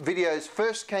when videos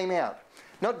first came out.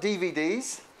 Not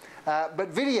DVDs,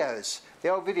 but videos. The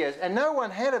old videos, and no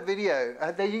one had a video.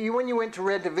 When you went to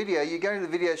rent a video, you go to the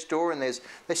video store, and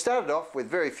they started off with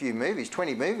very few movies,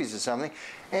 20 movies or something,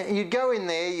 and you'd go in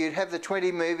there, you'd have the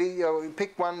 20 movie, or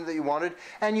pick one that you wanted,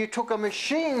 and you took a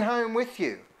machine home with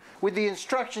you, with the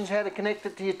instructions how to connect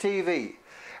it to your TV.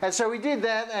 And so we did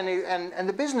that, and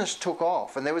the business took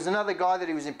off. And there was another guy that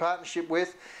he was in partnership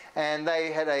with, and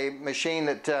they had a machine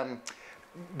that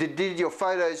did your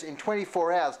photos in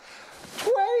 24 hours.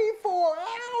 24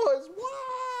 hours!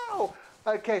 Wow!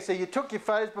 Okay, so you took your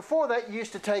photos. Before that, you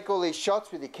used to take all these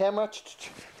shots with your camera.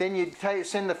 Then you'd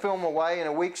send the film away. In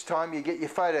a week's time, you get your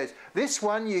photos. This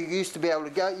one, you used to be able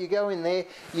to go. You go in there,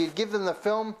 you give them the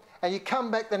film, and you come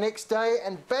back the next day,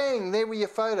 and bang, there were your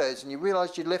photos. And you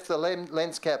realised you'd left the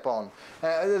lens cap on.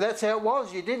 That's how it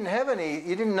was. You didn't have any.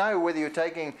 You didn't know whether you were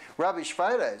taking rubbish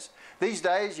photos. These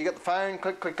days, you got the phone,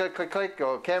 click, click, click, click, click,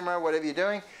 or camera, whatever you're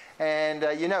doing.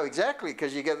 And you know exactly,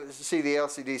 because you get to see the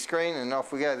LCD screen, and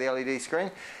off we go, the LED screen.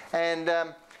 And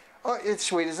it's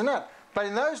sweet as a nut. But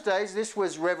in those days, this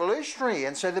was revolutionary,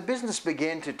 and so the business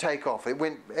began to take off. It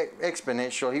went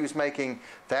exponential. He was making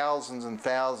thousands and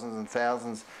thousands and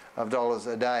thousands of dollars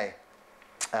a day.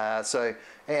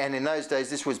 And in those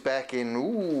days, this was back in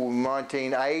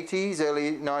 1980s,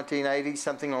 early 1980s,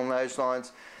 something along those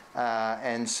lines.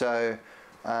 And so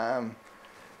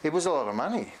it was a lot of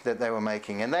money that they were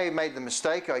making. And they made the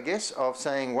mistake, I guess, of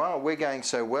saying, wow, we're going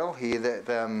so well here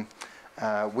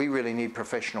that we really need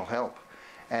professional help.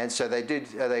 And so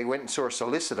they went and saw a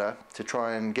solicitor to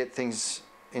try and get things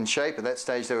in shape. At that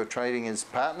stage, they were trading as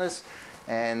partners,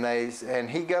 and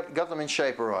he got them in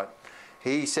shape all right.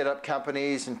 he set up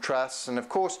companies and trusts, and of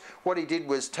course what he did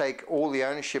was take all the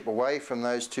ownership away from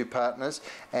those two partners,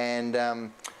 and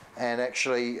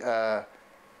actually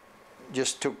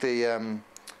just took the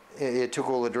he took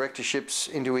all the directorships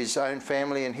into his own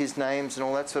family and his names and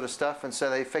all that sort of stuff, and so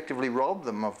they effectively robbed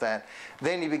them of that.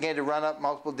 Then he began to run up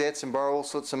multiple debts and borrow all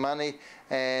sorts of money,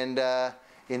 and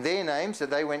in their names that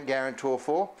they went guarantor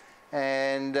for,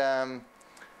 and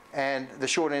the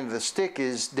short end of the stick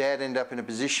is Dad ended up in a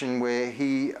position where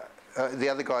he, the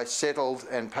other guy settled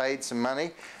and paid some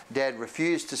money. Dad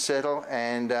refused to settle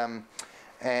and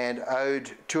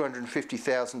owed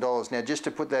 $250,000. Now, just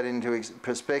to put that into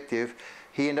perspective,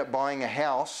 he ended up buying a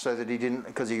house so that he didn't,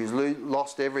 because he was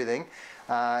lost everything.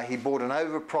 He bought an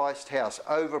overpriced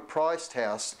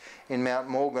house in Mount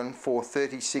Morgan for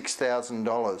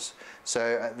 $36,000.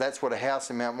 So that's what a house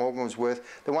in Mount Morgan was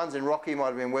worth. The ones in Rocky might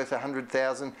have been worth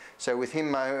 $100,000. So with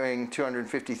him owing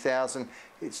 $250,000,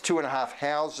 it's 2.5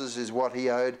 houses is what he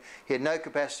owed. He had no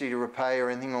capacity to repay or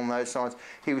anything on those lines.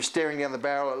 He was staring down the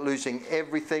barrel at losing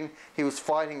everything. He was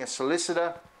fighting a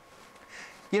solicitor.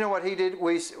 You know what he did?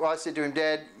 I said to him,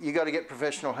 Dad, you got to get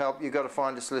professional help. You've got to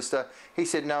find a solicitor. He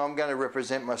said, no, I'm going to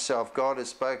represent myself. God has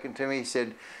spoken to me. He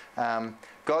said,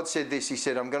 God said this. He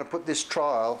said, I'm going to put this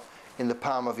trial in the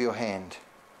palm of your hand.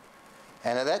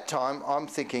 And at that time, I'm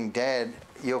thinking, Dad,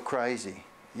 you're crazy.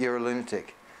 You're a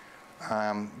lunatic.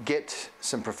 Get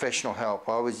some professional help.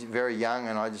 I was very young,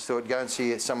 and I just thought, go and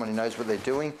see someone who knows what they're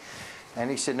doing.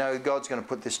 And he said, no, God's going to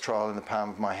put this trial in the palm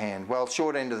of my hand. Well,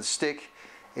 short end of the stick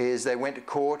is they went to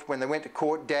court. When they went to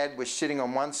court, Dad was sitting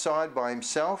on one side by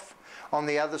himself. On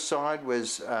the other side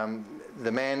was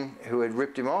the man who had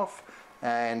ripped him off,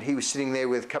 and he was sitting there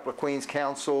with a couple of Queen's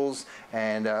counsels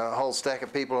and a whole stack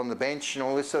of people on the bench and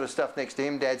all this sort of stuff next to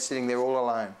him. Dad's sitting there all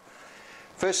alone.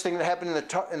 First thing that happened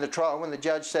in the trial, when the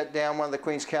judge sat down, one of the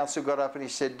Queen's counsel got up and he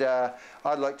said,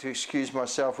 I'd like to excuse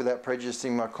myself without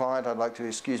prejudicing my client. I'd like to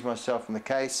excuse myself from the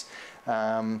case.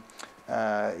 And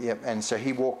so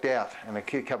he walked out, and a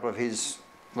couple of his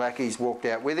lackeys walked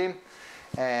out with him.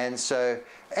 And so,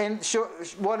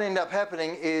 what ended up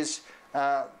happening is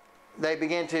they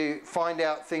began to find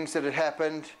out things that had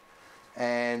happened,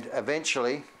 and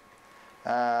eventually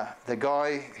the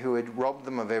guy who had robbed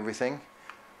them of everything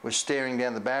was staring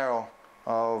down the barrel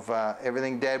of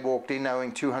everything. Dad walked in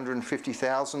owing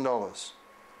 $250,000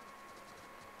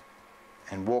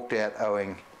 and walked out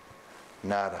owing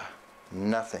nada,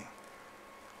 nothing.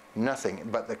 Nothing.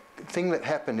 But the thing that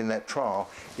happened in that trial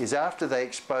is after they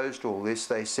exposed all this,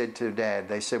 they said to Dad,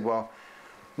 they said, well,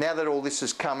 now that all this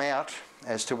has come out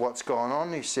as to what's gone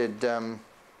on, he said,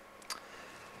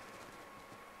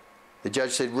 the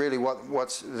judge said, really,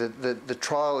 what's the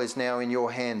trial is now in your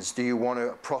hands. Do you want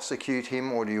to prosecute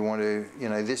him, or do you want to, you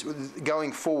know, this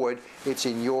going forward, it's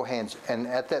in your hands. And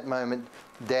at that moment,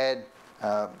 Dad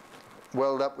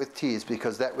welled up with tears,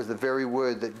 because that was the very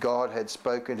word that God had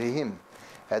spoken to him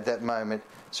at that moment.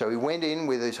 So he went in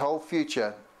with his whole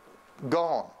future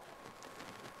gone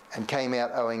and came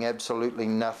out owing absolutely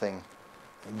nothing.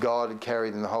 God had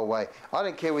carried him the whole way. I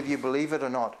don't care whether you believe it or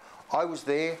not. I was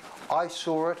there, I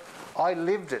saw it, I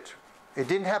lived it. It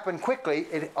didn't happen quickly,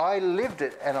 I lived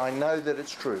it, and I know that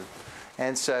it's true.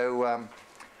 And so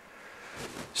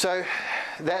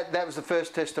that was the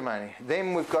first testimony.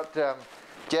 Then we've got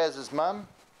Jazz's mum,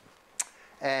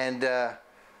 and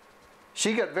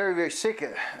she got very, very sick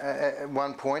at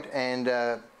one point, and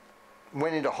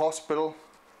went into hospital,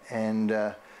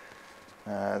 and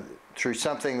through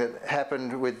something that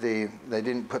happened with they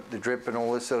didn't put the drip and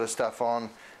all this sort of stuff on,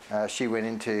 she went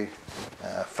into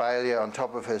failure on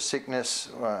top of her sickness.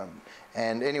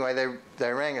 And anyway,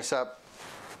 they rang us up,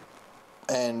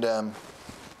 and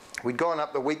we'd gone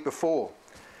up the week before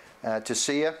to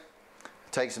see her,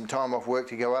 take some time off work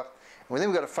to go up. And then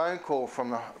we got a phone call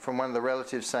from one of the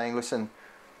relatives saying, listen,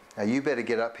 you better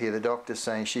get up here. The doctor's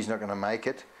saying she's not going to make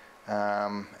it.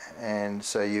 And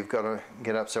so you've got to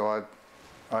get up. So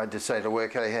I had to say to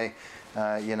work, hey,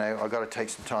 you know, I've got to take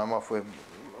some time off where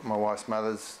my wife's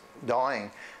mother's dying.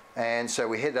 And so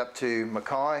we headed up to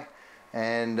Mackay,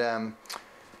 and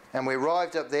we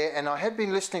arrived up there, and I had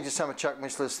been listening to some of Chuck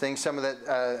Missler's things, some of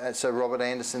that, so Robert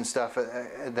Anderson stuff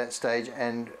at that stage,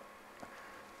 and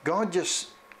God just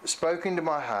spoke into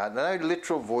my heart. No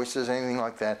literal voices, anything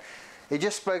like that. He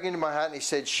just spoke into my heart, and he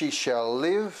said, she shall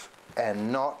live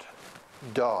and not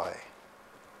die.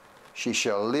 She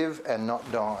shall live and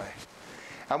not die.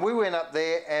 And we went up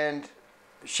there, and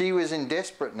she was in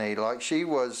desperate need, like she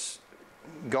was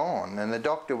gone, and the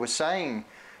doctor was saying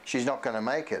she's not going to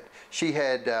make it. She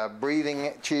had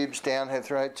breathing tubes down her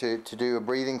throat to do a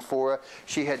breathing for her.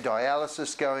 She had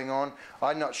dialysis going on.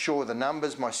 I'm not sure the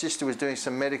numbers. My sister was doing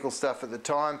some medical stuff at the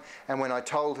time, and when I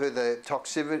told her the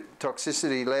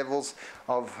toxicity levels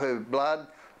of her blood,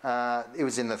 it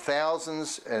was in the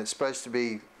thousands, and it's supposed to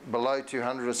be below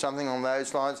 200 or something on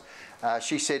those lines.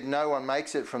 She said no one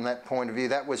makes it from that point of view.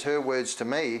 That was her words to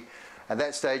me at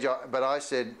that stage. But I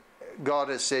said, God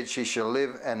has said she shall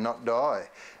live and not die.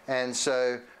 And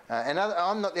so,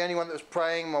 I'm not the only one that was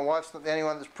praying. My wife's not the only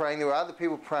one that's praying. There were other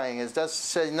people praying. It does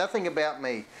say nothing about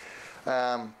me.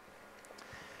 But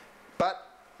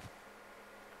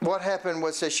what happened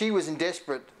was, so she was in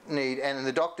desperate need, and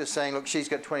the doctor's saying, look, she's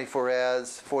got 24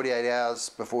 hours, 48 hours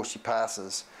before she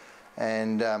passes.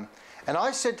 And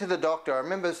I said to the doctor, I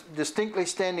remember distinctly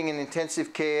standing in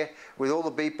intensive care with all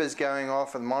the beepers going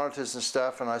off and monitors and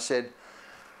stuff, and I said,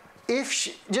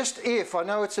 if, I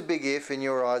know it's a big if in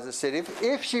your eyes, I said,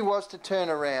 if she was to turn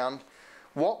around,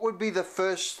 what would be the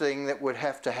first thing that would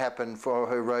have to happen for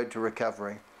her road to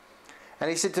recovery? And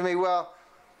he said to me, well,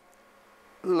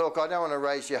 look, I don't want to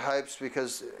raise your hopes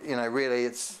because, you know, really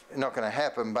it's not going to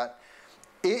happen, but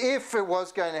if it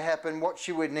was going to happen, what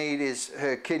she would need is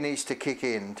her kidneys to kick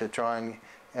in to try and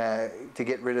to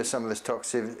get rid of some of this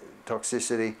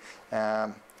toxicity.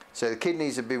 So the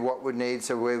kidneys would be what would need,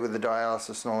 so we're with the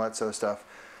dialysis and all that sort of stuff.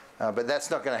 But that's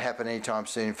not going to happen anytime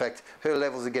soon. In fact, her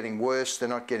levels are getting worse, they're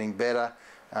not getting better.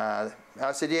 I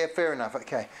said, yeah, fair enough,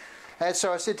 okay. And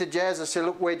so I said to Jazz, I said,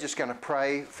 look, we're just going to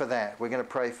pray for that. We're going to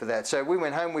pray for that. So we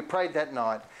went home, we prayed that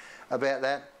night about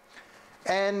that.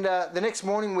 And the next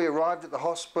morning we arrived at the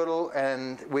hospital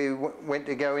and we went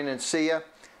to go in and see her.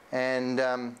 And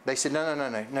they said,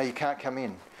 no, you can't come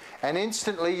in. And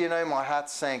instantly, you know, my heart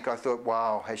sank. I thought,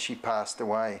 wow, has she passed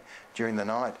away during the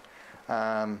night?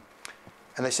 And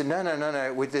they said, no,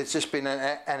 there's just been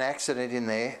an accident in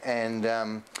there,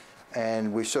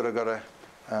 and we've sort of got to,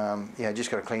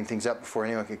 just got to clean things up before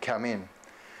anyone could come in.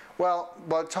 Well,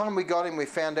 by the time we got in, we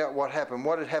found out what happened.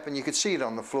 What had happened, you could see it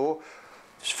on the floor.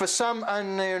 For some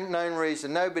unknown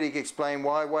reason, nobody could explain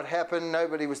why, what happened.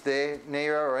 Nobody was there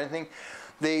near her or anything.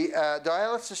 The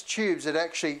dialysis tubes had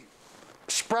actually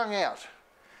sprung out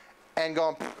and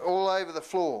gone all over the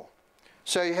floor.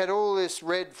 So you had all this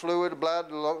red fluid,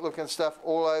 blood looking stuff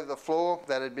all over the floor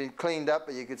that had been cleaned up,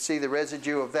 but you could see the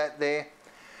residue of that there.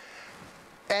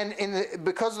 And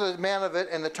because of the amount of it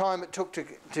and the time it took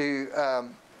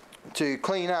to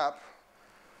clean up,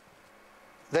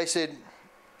 they said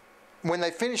when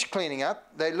they finished cleaning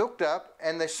up, they looked up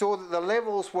and they saw that the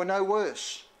levels were no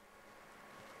worse.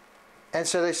 And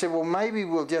so they said, well, maybe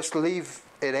we'll just leave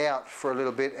it out for a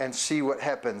little bit and see what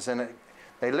happens. And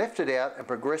they left it out, and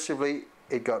progressively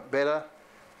it got better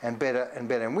and better and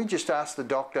better. And we just asked the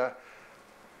doctor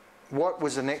what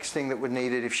was the next thing that would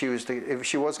need it if she was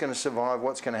going to survive.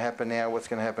 What's going to happen now? What's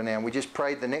going to happen now? And we just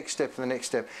prayed the next step and the next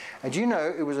step. And you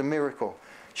know, it was a miracle.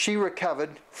 She recovered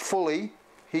fully.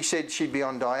 He said she'd be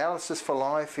on dialysis for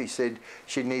life. He said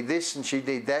she'd need this and she'd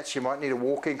need that. She might need a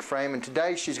walking frame. And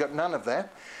today she's got none of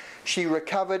that. She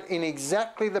recovered in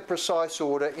exactly the precise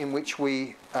order in which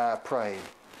we prayed.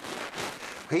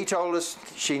 He told us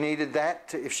she needed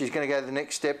that. If she's going to go to the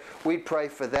next step, we'd pray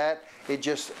for that. It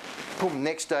just, boom,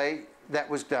 next day, that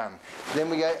was done. Then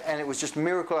we go, and it was just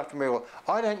miracle after miracle.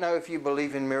 I don't know if you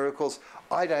believe in miracles.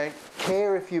 I don't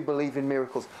care if you believe in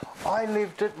miracles. I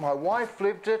lived it. My wife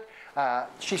lived it.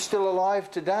 She's still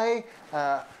alive today.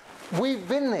 We've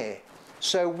been there.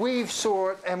 So we saw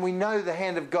it, and we know the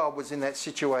hand of God was in that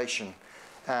situation.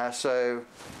 So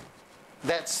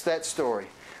that's that story.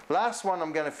 Last one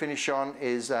I'm going to finish on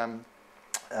is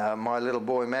my little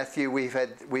boy Matthew. We've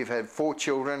had 4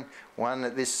 children. One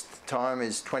at this time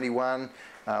is 21,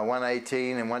 one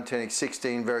 18, and one turning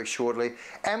 16 very shortly.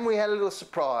 And we had a little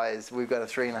surprise. We've got a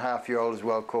 3.5-year-old as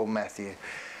well called Matthew.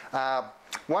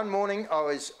 One morning I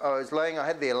was laying, I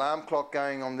had the alarm clock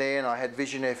going on there, and I had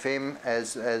Vision FM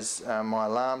as my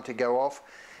alarm to go off.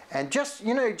 And just,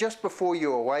 you know, just before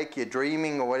you're awake, you're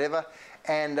dreaming or whatever,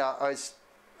 and it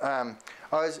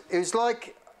was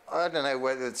like, I don't know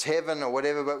whether it's heaven or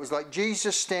whatever, but it was like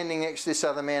Jesus standing next to this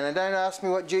other man. And don't ask me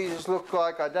what Jesus looked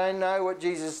like. I don't know what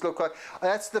Jesus looked like.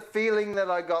 That's the feeling that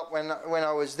I got when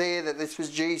I was there, that this was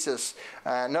Jesus,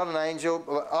 not an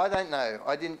angel. I don't know.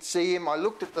 I didn't see him. I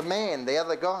looked at the man, the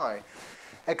other guy.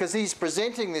 And because he's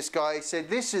presenting this guy, he said,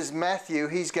 this is Matthew.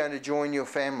 He's going to join your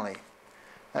family.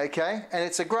 Okay? And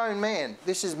it's a grown man.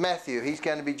 This is Matthew. He's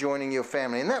going to be joining your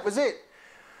family. And that was it.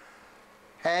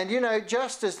 And you know,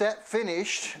 just as that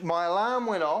finished, my alarm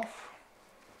went off,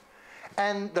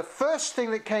 and the first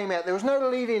thing that came out, there was no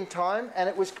lead-in time, and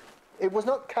it was it was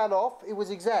not cut off, it was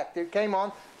exact. It came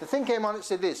on, the thing came on, it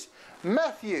said this,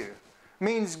 Matthew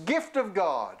means gift of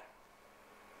God.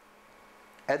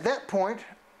 At that point,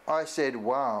 I said,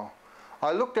 wow.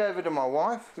 I looked over to my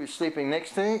wife, who was sleeping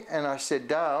next to me, and I said,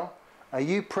 Dale, are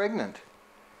you pregnant?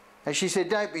 And she said,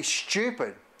 don't be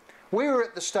stupid. We were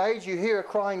at the stage, you hear a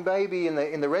crying baby in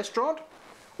the restaurant.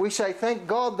 We say, thank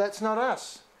God that's not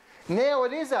us. Now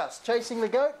it is us, chasing the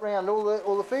goat round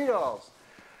all the feed aisles.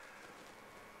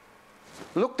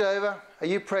 Looked over, are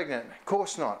you pregnant? Of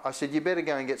course not. I said, you better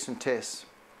go and get some tests.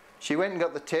 She went and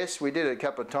got the tests. We did it a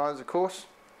couple of times, of course.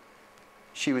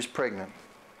 She was pregnant.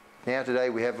 Now today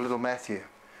we have little Matthew.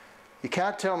 You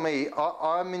can't tell me,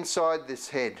 I'm inside this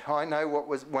head. I know what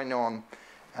went on.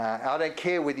 I don't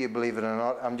care whether you believe it or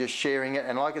not. I'm just sharing it.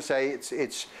 And like I say,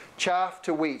 it's chaff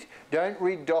to wheat. Don't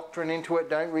read doctrine into it.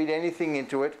 Don't read anything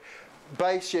into it.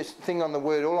 Base your thing on the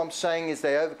word. All I'm saying is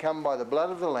they overcome by the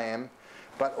blood of the Lamb,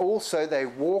 but also they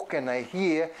walk and they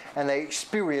hear and they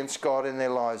experience God in their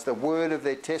lives, the word of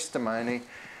their testimony.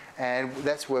 And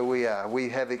that's where we are. We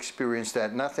have experienced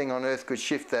that. Nothing on earth could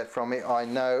shift that from me. I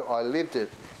know, I lived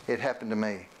it. It happened to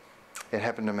me. It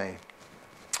happened to me.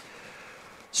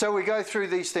 So we go through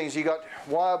these things. You got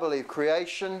why I believe,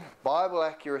 creation, Bible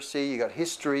accuracy, you got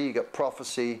history, you got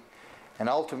prophecy, and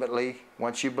ultimately,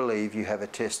 once you believe, you have a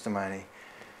testimony.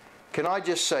 Can I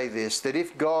just say this, that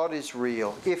if God is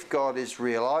real,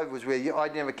 I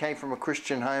never came from a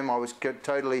Christian home. I was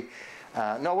totally,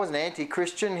 no, I wasn't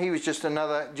anti-Christian.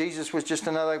 Jesus was just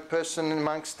another person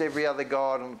amongst every other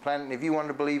God on the planet. And if you want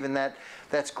to believe in that,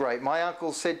 that's great. My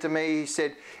uncle said to me, he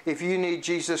said, if you need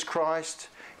Jesus Christ,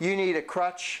 you need a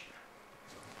crutch,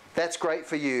 that's great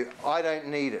for you. I don't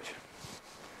need it.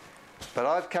 But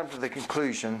I've come to the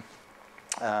conclusion,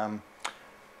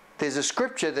 there's a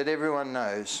scripture that everyone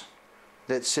knows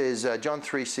that says, John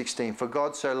 3:16, for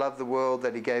God so loved the world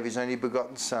that he gave his only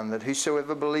begotten Son, that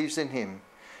whosoever believes in him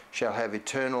shall have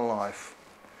eternal life.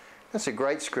 That's a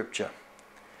great scripture.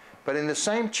 But in the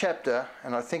same chapter,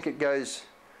 and I think it goes,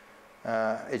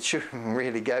 it shouldn't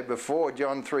really go before,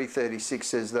 John 3:36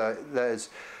 says,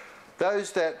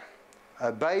 those that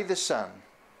obey the Son,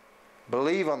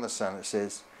 believe on the Son, it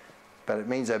says, but it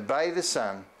means obey the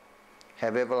Son,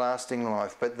 have everlasting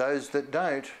life. But those that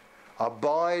don't,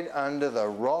 abide under the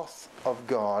wrath of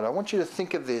God. I want you to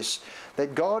think of this,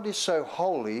 that God is so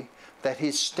holy that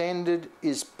his standard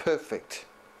is perfect.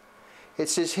 It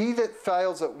says, he that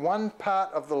fails at one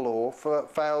part of the law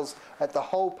fails at the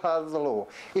whole part of the law.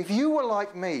 If you were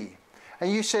like me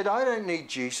and you said, I don't need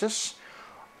Jesus,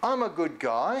 I'm a good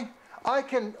guy,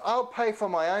 I'll pay for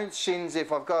my own sins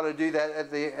if I've got to do that at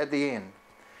the end.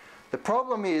 The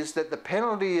problem is that the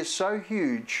penalty is so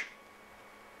huge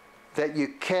that you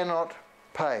cannot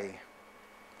pay.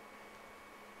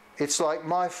 It's like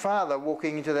my father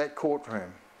walking into that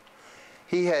courtroom.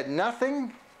 He had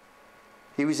nothing.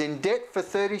 He was in debt for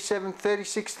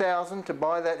 $36,000 to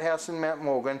buy that house in Mount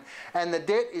Morgan, and the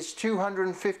debt is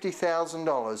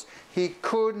 $250,000. He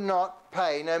could not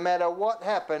pay. No matter what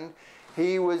happened,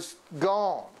 he was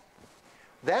gone.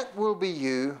 That will be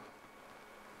you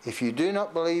if you do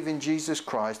not believe in Jesus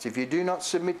Christ, if you do not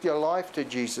submit your life to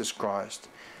Jesus Christ.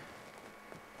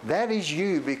 That is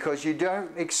you, because you don't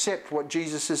accept what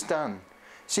Jesus has done.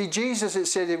 See, Jesus, it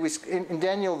said, it was in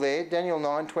Daniel there, Daniel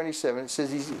 9:27, it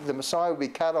says the Messiah will be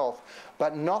cut off,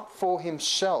 but not for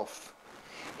himself.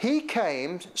 He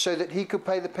came so that he could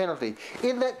pay the penalty.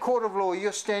 In that court of law,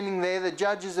 you're standing there, the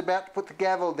judge is about to put the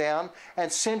gavel down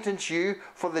and sentence you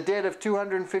for the debt of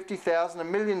 $250,000, $1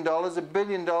 million, $1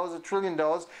 billion, $1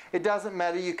 trillion. It doesn't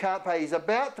matter, you can't pay. He's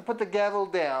about to put the gavel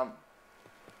down,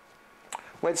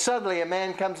 when suddenly a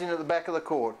man comes in at the back of the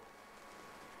court.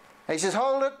 And he says,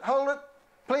 hold it,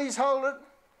 please hold it.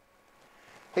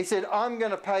 He said, I'm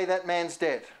going to pay that man's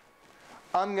debt.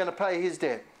 I'm going to pay his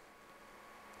debt.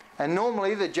 And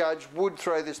normally the judge would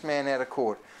throw this man out of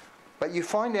court. But you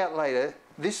find out later,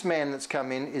 this man that's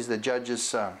come in is the judge's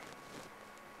son.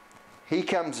 He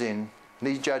comes in.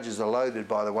 These judges are loaded,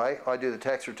 by the way. I do the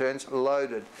tax returns,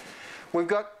 loaded. We've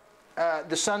got,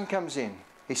 the son comes in.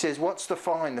 He says, what's the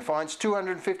fine? The fine's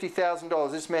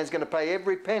 $250,000. This man's going to pay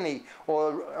every penny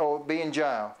or be in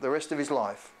jail the rest of his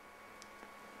life.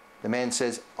 The man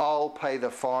says, I'll pay the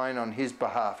fine on his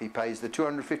behalf. He pays the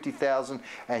 $250,000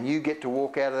 and you get to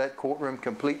walk out of that courtroom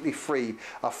completely free.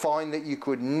 A fine that you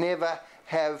could never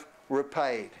have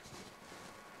repaid.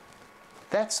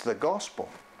 That's the gospel.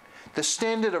 The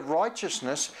standard of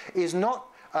righteousness is not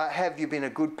have you been a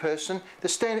good person. The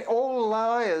standard, all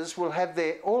liars will have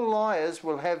their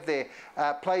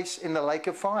place in the lake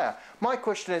of fire. My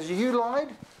question is, have you lied?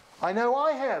 I know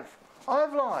I have.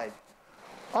 I've lied.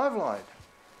 I've lied.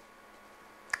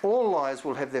 All liars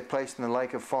will have their place in the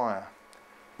lake of fire.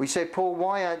 We say, Paul,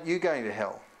 why aren't you going to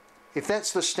hell? If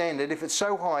that's the standard, if it's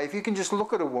so high, if you can just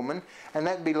look at a woman and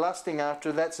that'd be lusting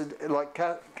after, that's like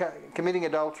committing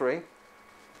adultery.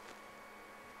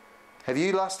 Have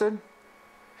you lusted?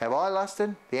 Have I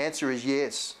lusted? The answer is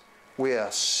yes. We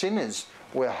are sinners.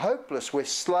 We're hopeless. We're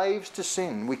slaves to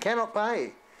sin. We cannot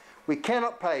pay. We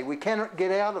cannot pay. We cannot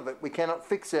get out of it. We cannot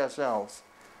fix ourselves.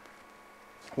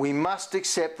 We must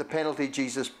accept the penalty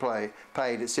Jesus paid.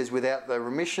 It says, without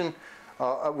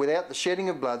the shedding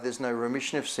of blood, there's no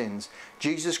remission of sins.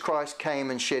 Jesus Christ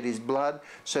came and shed his blood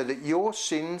so that your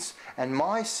sins and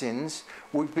my sins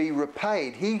would be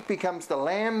repaid. He becomes the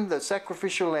lamb, the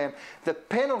sacrificial lamb, the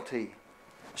penalty,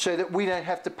 so that we don't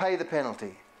have to pay the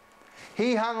penalty.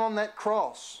 He hung on that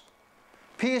cross,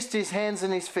 pierced his hands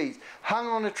and his feet, hung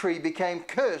on a tree, became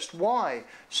cursed. Why?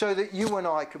 So that you and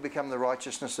I could become the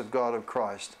righteousness of God, of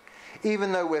Christ.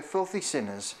 Even though we're filthy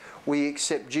sinners, we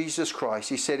accept Jesus Christ.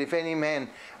 He said, if any man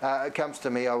comes to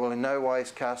me, I will in no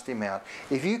wise cast him out.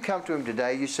 If you come to him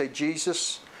today, you say,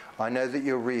 Jesus, I know that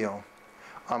you're real.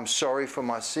 I'm sorry for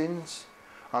my sins.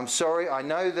 I'm sorry. I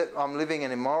know that I'm living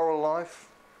an immoral life.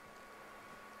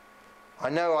 I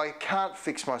know I can't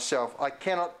fix myself. I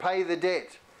cannot pay the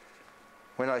debt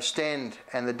when I stand,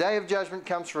 and the day of judgment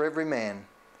comes for every man.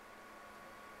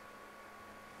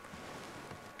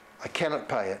 I cannot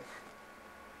pay it.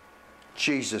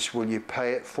 Jesus, will you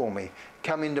pay it for me?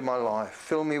 Come into my life.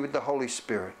 Fill me with the Holy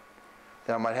Spirit,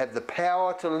 that I might have the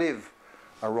power to live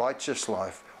a righteous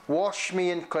life. Wash me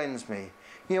and cleanse me.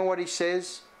 You know what he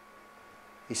says?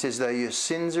 He says, though your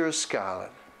sins are as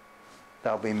scarlet,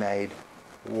 they'll be made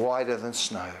whiter than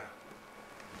snow.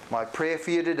 My prayer for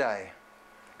you today,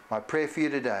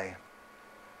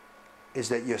 is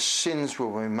that your sins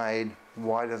will be made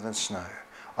whiter than snow.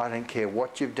 I don't care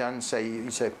what you've done.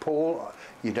 You say, Paul,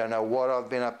 you don't know what I've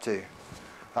been up to.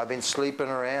 I've been sleeping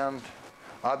around.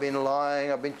 I've been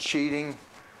lying. I've been cheating.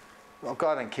 Look,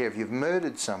 I don't care if you've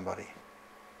murdered somebody.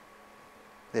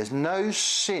 There's no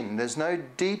sin. There's no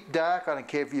deep, dark. I don't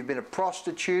care if you've been a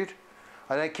prostitute.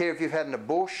 I don't care if you've had an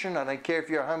abortion. I don't care if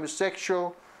you're a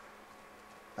homosexual.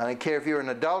 I don't care if you're an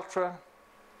adulterer.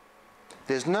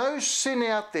 There's no sin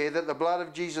out there that the blood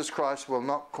of Jesus Christ will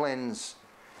not cleanse.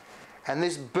 And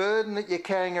this burden that you're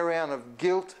carrying around of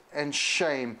guilt and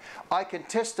shame, I can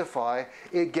testify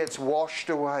it gets washed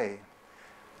away.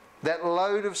 That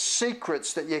load of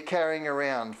secrets that you're carrying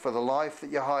around for the life that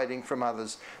you're hiding from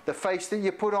others, the face that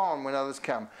you put on when others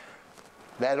come,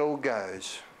 that all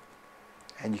goes.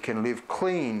 And you can live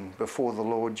clean before the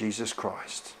Lord Jesus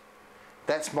Christ.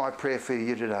 That's my prayer for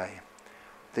you today,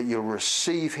 that you'll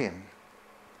receive him.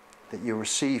 That you'll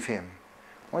receive him.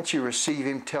 Once you receive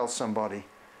him, tell somebody.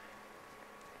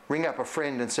 Ring up a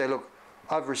friend and say, look,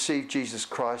 I've received Jesus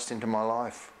Christ into my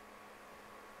life.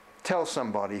 Tell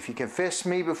somebody, if you confess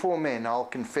me before men, I'll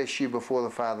confess you before the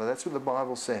Father. That's what the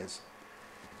Bible says.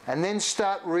 And then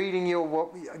start reading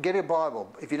get a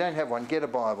Bible. If you don't have one, get a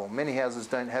Bible. Many houses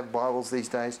don't have Bibles these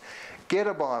days. Get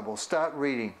a Bible. Start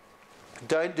reading.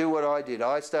 Don't do what I did.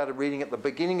 I started reading at the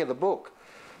beginning of the book.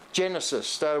 Genesis,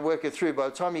 started working through. By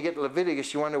the time you get to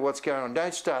Leviticus, you wonder what's going on.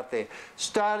 Don't start there.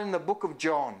 Start in the book of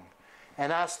John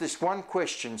and ask this one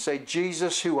question. Say,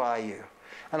 Jesus, who are you?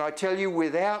 And I tell you,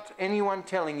 without anyone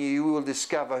telling you, you will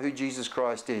discover who Jesus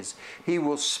Christ is. He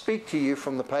will speak to you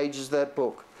from the pages of that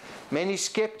book. Many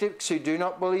skeptics who do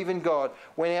not believe in God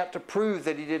went out to prove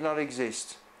that he did not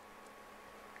exist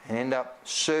and end up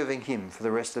serving him for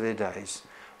the rest of their days.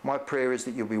 My prayer is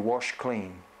that you'll be washed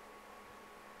clean.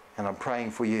 And I'm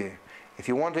praying for you. If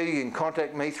you want to, you can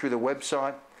contact me through the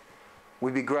website.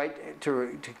 We'd be great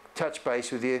to touch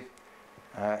base with you.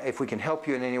 If we can help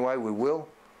you in any way, we will.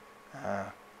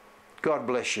 God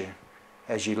bless you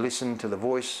as you listen to the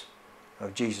voice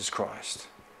of Jesus Christ.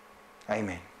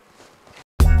 Amen.